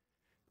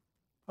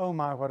 Oh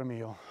my, what a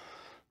meal.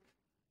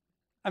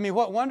 I mean,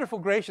 what wonderful,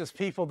 gracious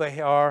people they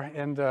are,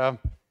 and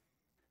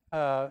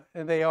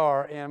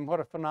what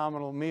a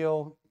phenomenal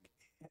meal.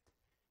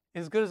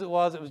 As good as it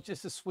was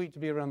just as sweet to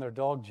be around their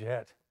dog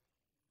Jet.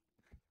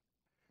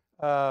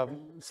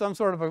 Some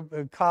sort of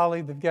a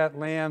collie that got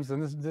lambs,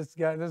 and this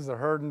is a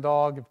herding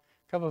dog. A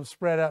couple of them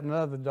spread out in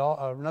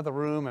another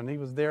room, and he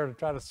was there to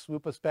try to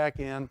swoop us back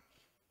in.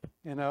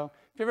 You know,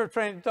 if you ever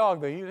trained a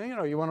dog, though,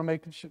 you want to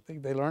make sure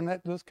they learn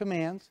those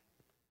commands.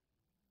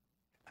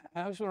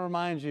 I just want to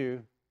remind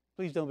you,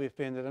 please don't be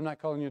offended. I'm not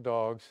calling you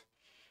dogs.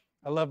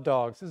 I love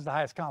dogs. This is the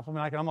highest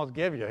compliment I can almost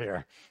give you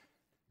here.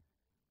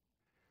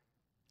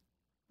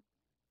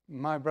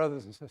 My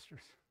brothers and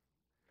sisters,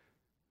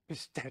 be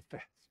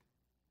steadfast,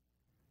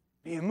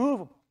 be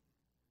immovable,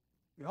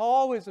 be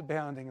always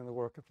abounding in the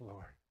work of the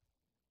Lord,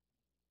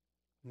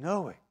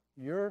 knowing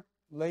your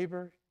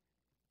labor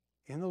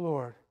in the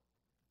Lord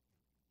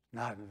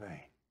not in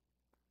vain.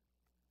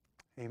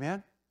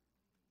 Amen?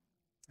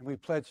 And we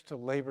pledge to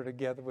labor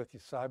together with you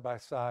side by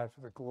side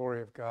for the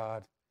glory of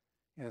God.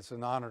 And it's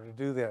an honor to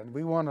do that. And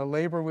we want to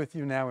labor with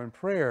you now in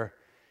prayer.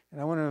 And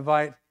I want to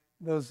invite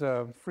those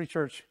Free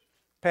Church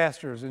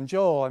pastors. And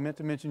Joel, I meant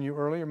to mention you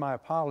earlier. My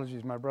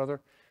apologies, my brother.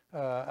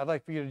 I'd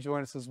like for you to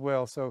join us as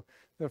well. So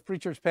the Free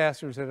Church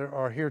pastors that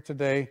are here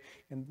today,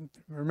 and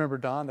remember,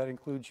 Don, that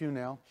includes you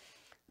now.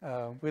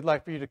 We'd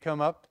like for you to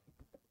come up.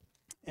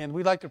 And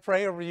we'd like to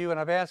pray over you. And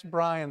I've asked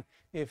Brian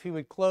if he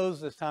would close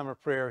this time of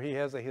prayer. He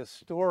has a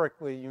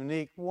historically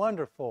unique,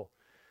 wonderful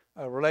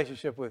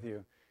relationship with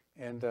you.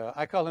 And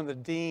I call him the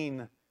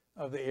dean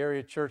of the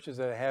area churches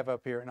that I have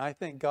up here. And I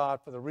thank God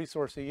for the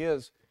resource he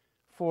is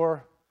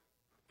for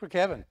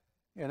Kevin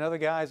and other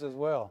guys as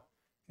well.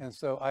 And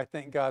so I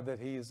thank God that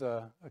he's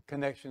a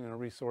connection and a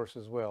resource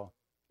as well.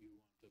 You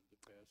want them to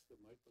pass the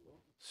mic along?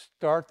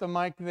 Start the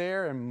mic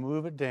there and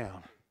move it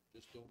down.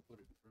 Just don't put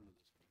it in front of the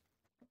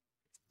speaker.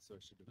 So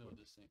it should be. No,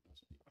 this ain't no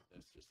speaker.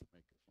 That's just the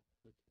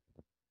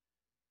microphone.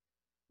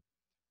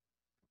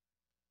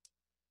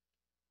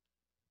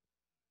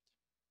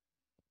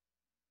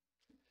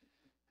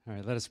 All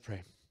right, let us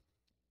pray.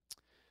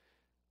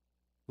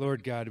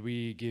 Lord God,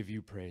 we give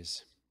you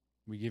praise.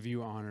 We give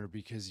you honor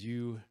because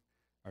you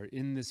are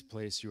in this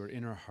place. You are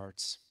in our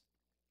hearts.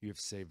 You have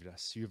saved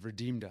us. You have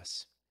redeemed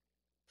us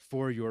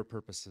for your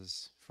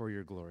purposes, for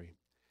your glory.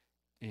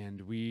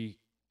 And we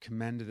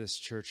commend this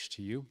church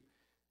to you,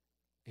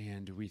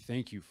 and we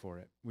thank you for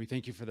it. We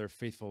thank you for their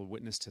faithful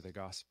witness to the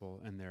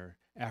gospel and their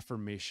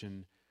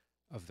affirmation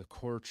of the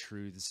core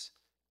truths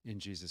in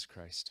Jesus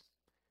Christ.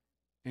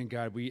 And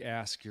God, we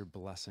ask your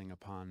blessing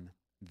upon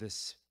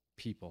this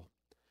people.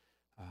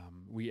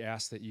 We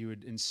ask that you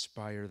would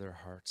inspire their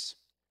hearts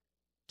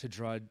to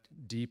draw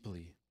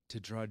deeply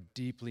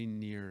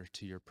near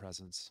to your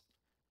presence.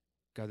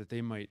 God, that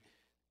they might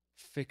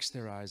fix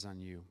their eyes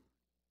on you,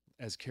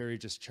 as Carrie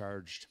just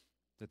charged,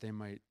 that they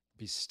might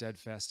be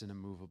steadfast and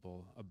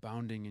immovable,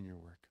 abounding in your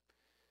work,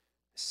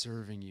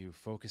 serving you,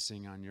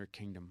 focusing on your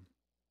kingdom,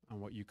 on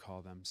what you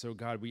call them. So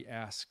God, we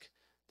ask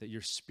that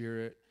your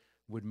Spirit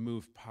would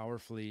move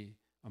powerfully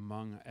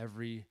among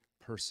every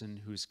person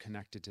who's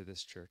connected to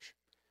this church.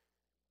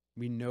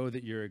 We know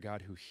that you're a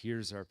God who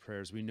hears our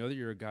prayers. We know that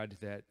you're a God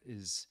that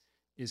is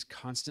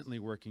constantly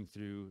working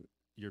through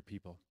your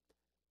people.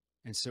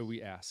 And so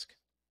we ask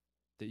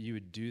that you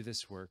would do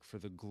this work for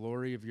the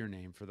glory of your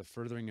name, for the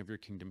furthering of your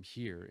kingdom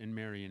here in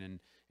Marion and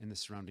in the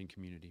surrounding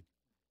community.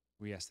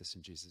 We ask this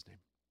in Jesus'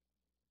 name.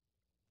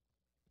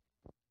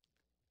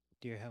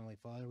 Dear Heavenly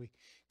Father, we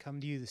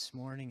come to you this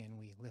morning and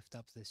we lift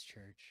up this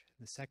church,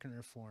 the Second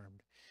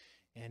Reformed.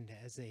 And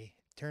as they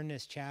turn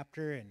this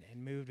chapter and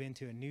move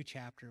into a new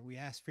chapter, we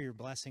ask for your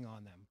blessing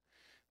on them.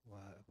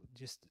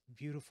 Just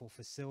beautiful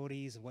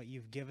facilities, what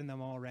you've given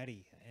them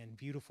already, and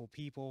beautiful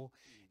people.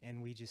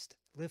 And we just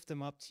lift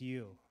them up to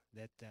you.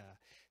 that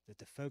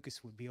the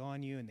focus would be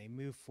on you and they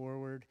move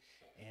forward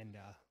and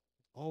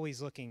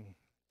always looking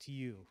to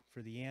you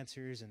for the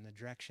answers and the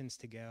directions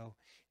to go.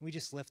 And we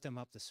just lift them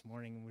up this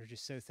morning, and we're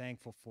just so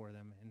thankful for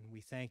them. And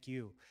we thank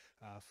you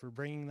for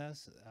bringing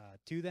us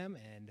to them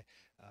and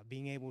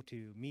being able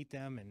to meet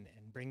them and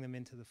bring them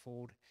into the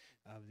fold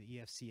of the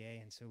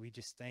EFCA. And so we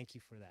just thank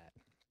you for that.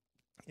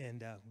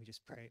 And we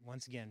just pray,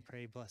 once again,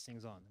 pray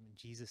blessings on them in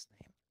Jesus'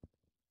 name.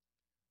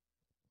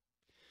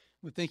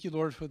 We thank you,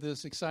 Lord, for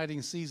this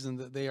exciting season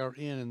that they are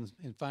in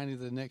finding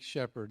the next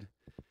shepherd.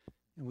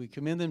 And we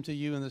commend them to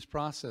you in this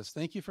process.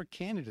 Thank you for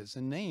candidates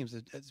and names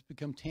that's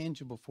become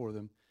tangible for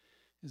them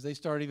as they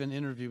start even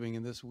interviewing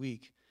in this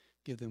week.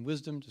 Give them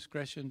wisdom,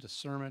 discretion,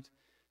 discernment.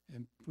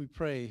 And we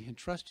pray and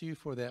trust you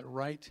for that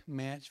right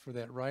match, for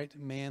that right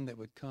man that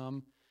would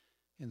come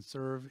and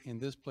serve in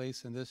this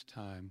place and this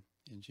time.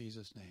 In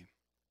Jesus' name.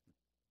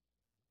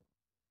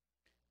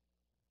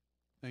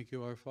 Thank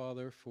you, our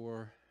Father,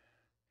 for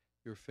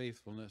your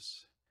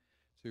faithfulness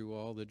through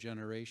all the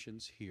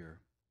generations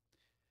here.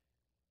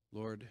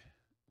 Lord,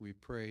 we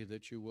pray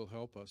that you will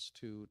help us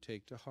to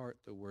take to heart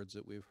the words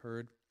that we've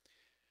heard,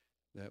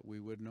 that we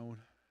would know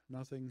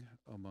nothing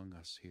among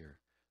us here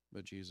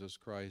but Jesus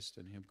Christ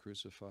and him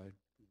crucified,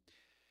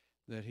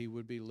 that he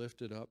would be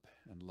lifted up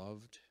and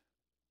loved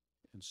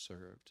and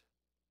served,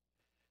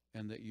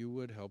 and that you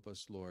would help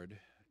us, Lord,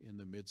 in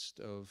the midst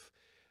of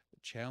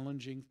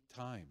challenging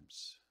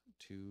times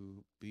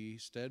to be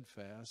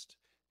steadfast,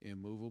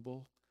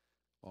 immovable,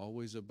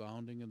 always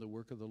abounding in the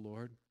work of the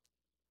Lord,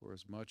 for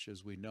as much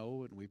as we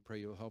know, and we pray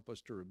you'll help us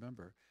to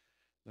remember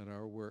that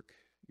our work,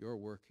 your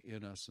work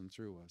in us and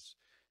through us,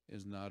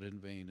 is not in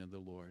vain in the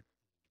Lord.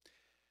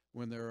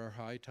 When there are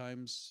high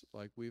times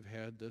like we've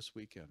had this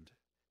weekend,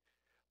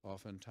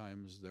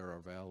 oftentimes there are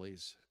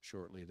valleys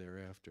shortly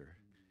thereafter,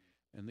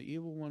 and the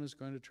evil one is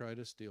going to try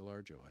to steal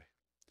our joy.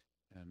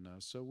 And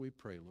so we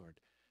pray, Lord,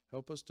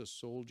 help us to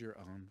soldier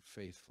on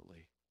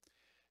faithfully.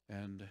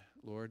 And,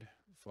 Lord,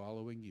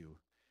 following you,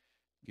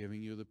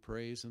 giving you the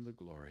praise and the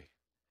glory,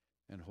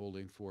 and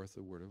holding forth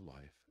the word of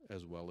life,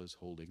 as well as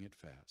holding it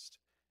fast.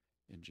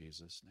 In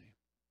Jesus' name.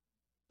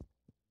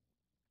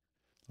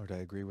 Lord, I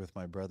agree with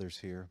my brothers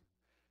here.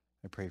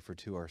 I pray for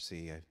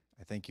 2RC.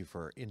 I thank you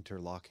for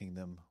interlocking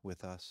them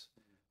with us,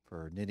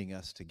 for knitting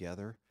us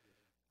together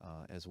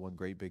as one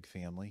great big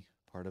family,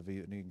 part of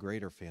a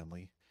greater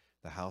family,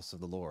 the house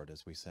of the Lord,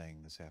 as we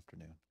sang this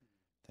afternoon.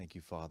 Thank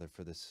you, Father,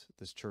 for this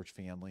church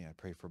family. I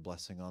pray for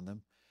blessing on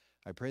them.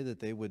 I pray that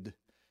they would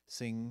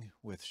sing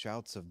with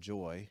shouts of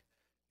joy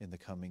in the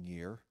coming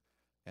year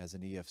as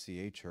an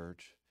EFCA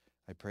church.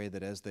 I pray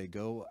that as they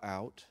go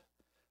out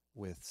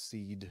with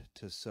seed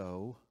to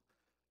sow,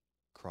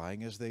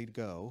 crying as they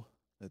go,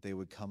 that they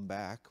would come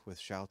back with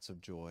shouts of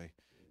joy,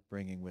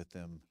 bringing with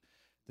them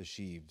the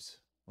sheaves.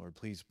 Lord,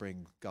 please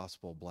bring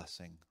gospel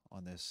blessing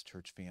on this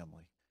church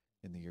family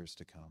in the years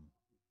to come.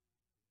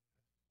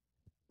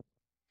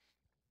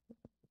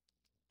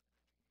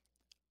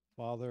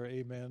 Father,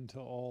 amen to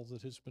all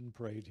that has been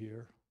prayed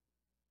here.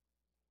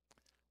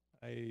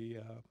 I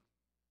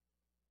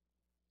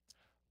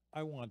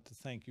want to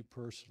thank you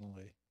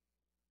personally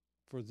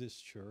for this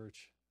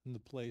church and the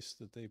place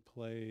that they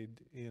played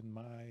in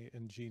my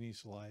and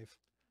Jeannie's life.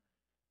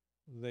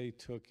 They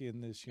took in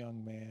this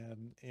young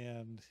man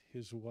and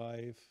his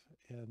wife,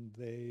 and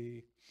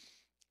they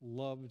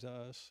loved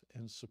us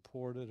and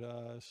supported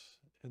us,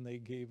 and they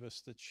gave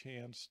us the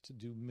chance to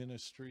do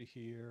ministry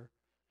here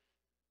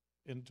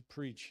and to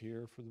preach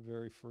here for the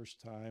very first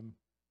time.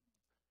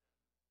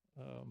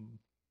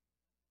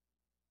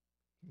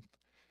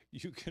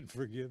 You can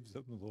forgive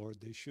them,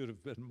 Lord. They should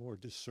have been more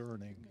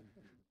discerning.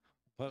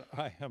 But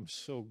I am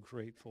so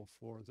grateful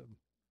for them.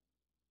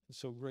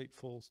 So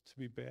grateful to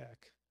be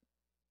back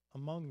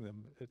among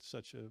them at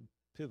such a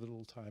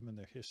pivotal time in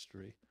their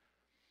history.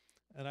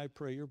 And I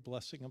pray your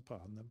blessing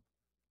upon them.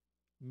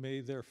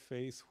 May their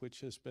faith, which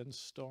has been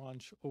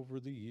staunch over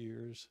the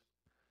years,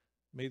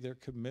 may their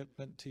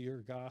commitment to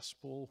your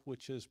gospel,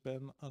 which has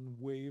been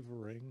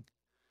unwavering,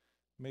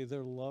 may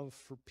their love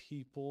for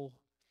people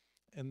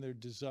and their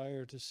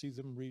desire to see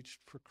them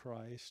reached for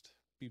Christ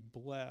be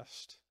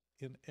blessed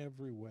in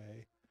every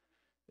way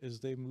as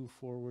they move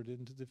forward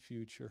into the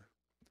future.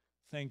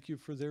 Thank you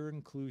for their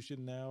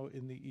inclusion now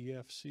in the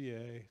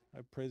EFCA. I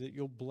pray that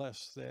you'll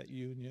bless that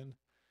union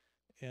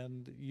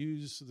and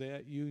use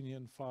that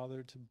union,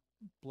 Father, to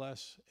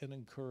bless and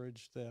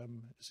encourage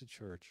them as a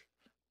church.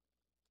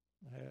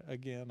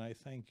 Again, I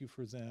thank you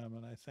for them,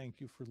 and I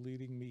thank you for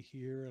leading me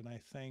here, and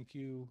I thank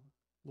you,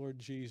 Lord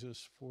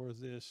Jesus, for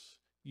this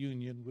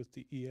union with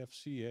the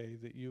EFCA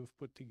that you have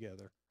put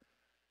together.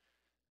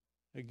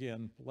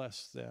 Again,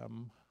 bless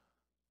them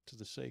to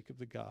the sake of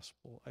the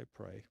gospel, I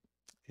pray.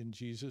 In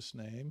Jesus'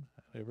 name,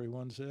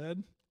 everyone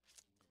said,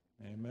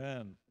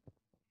 amen.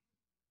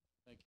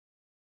 Thank you.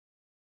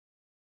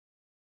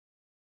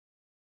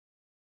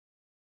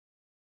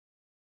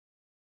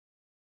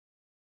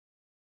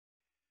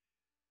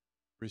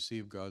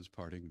 Receive God's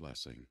parting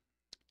blessing.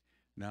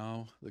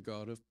 Now the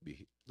God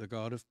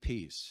of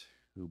peace,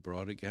 who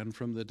brought again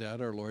from the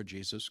dead our Lord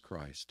Jesus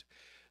Christ,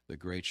 the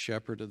great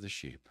shepherd of the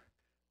sheep,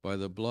 by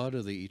the blood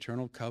of the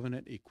eternal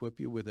covenant equip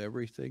you with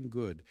everything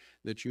good,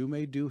 that you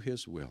may do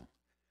his will,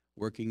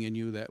 working in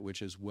you that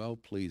which is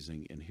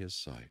well-pleasing in his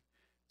sight,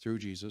 through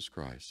Jesus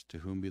Christ, to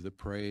whom be the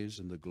praise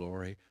and the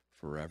glory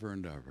forever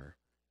and ever.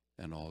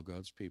 And all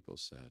God's people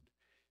said,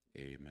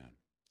 Amen.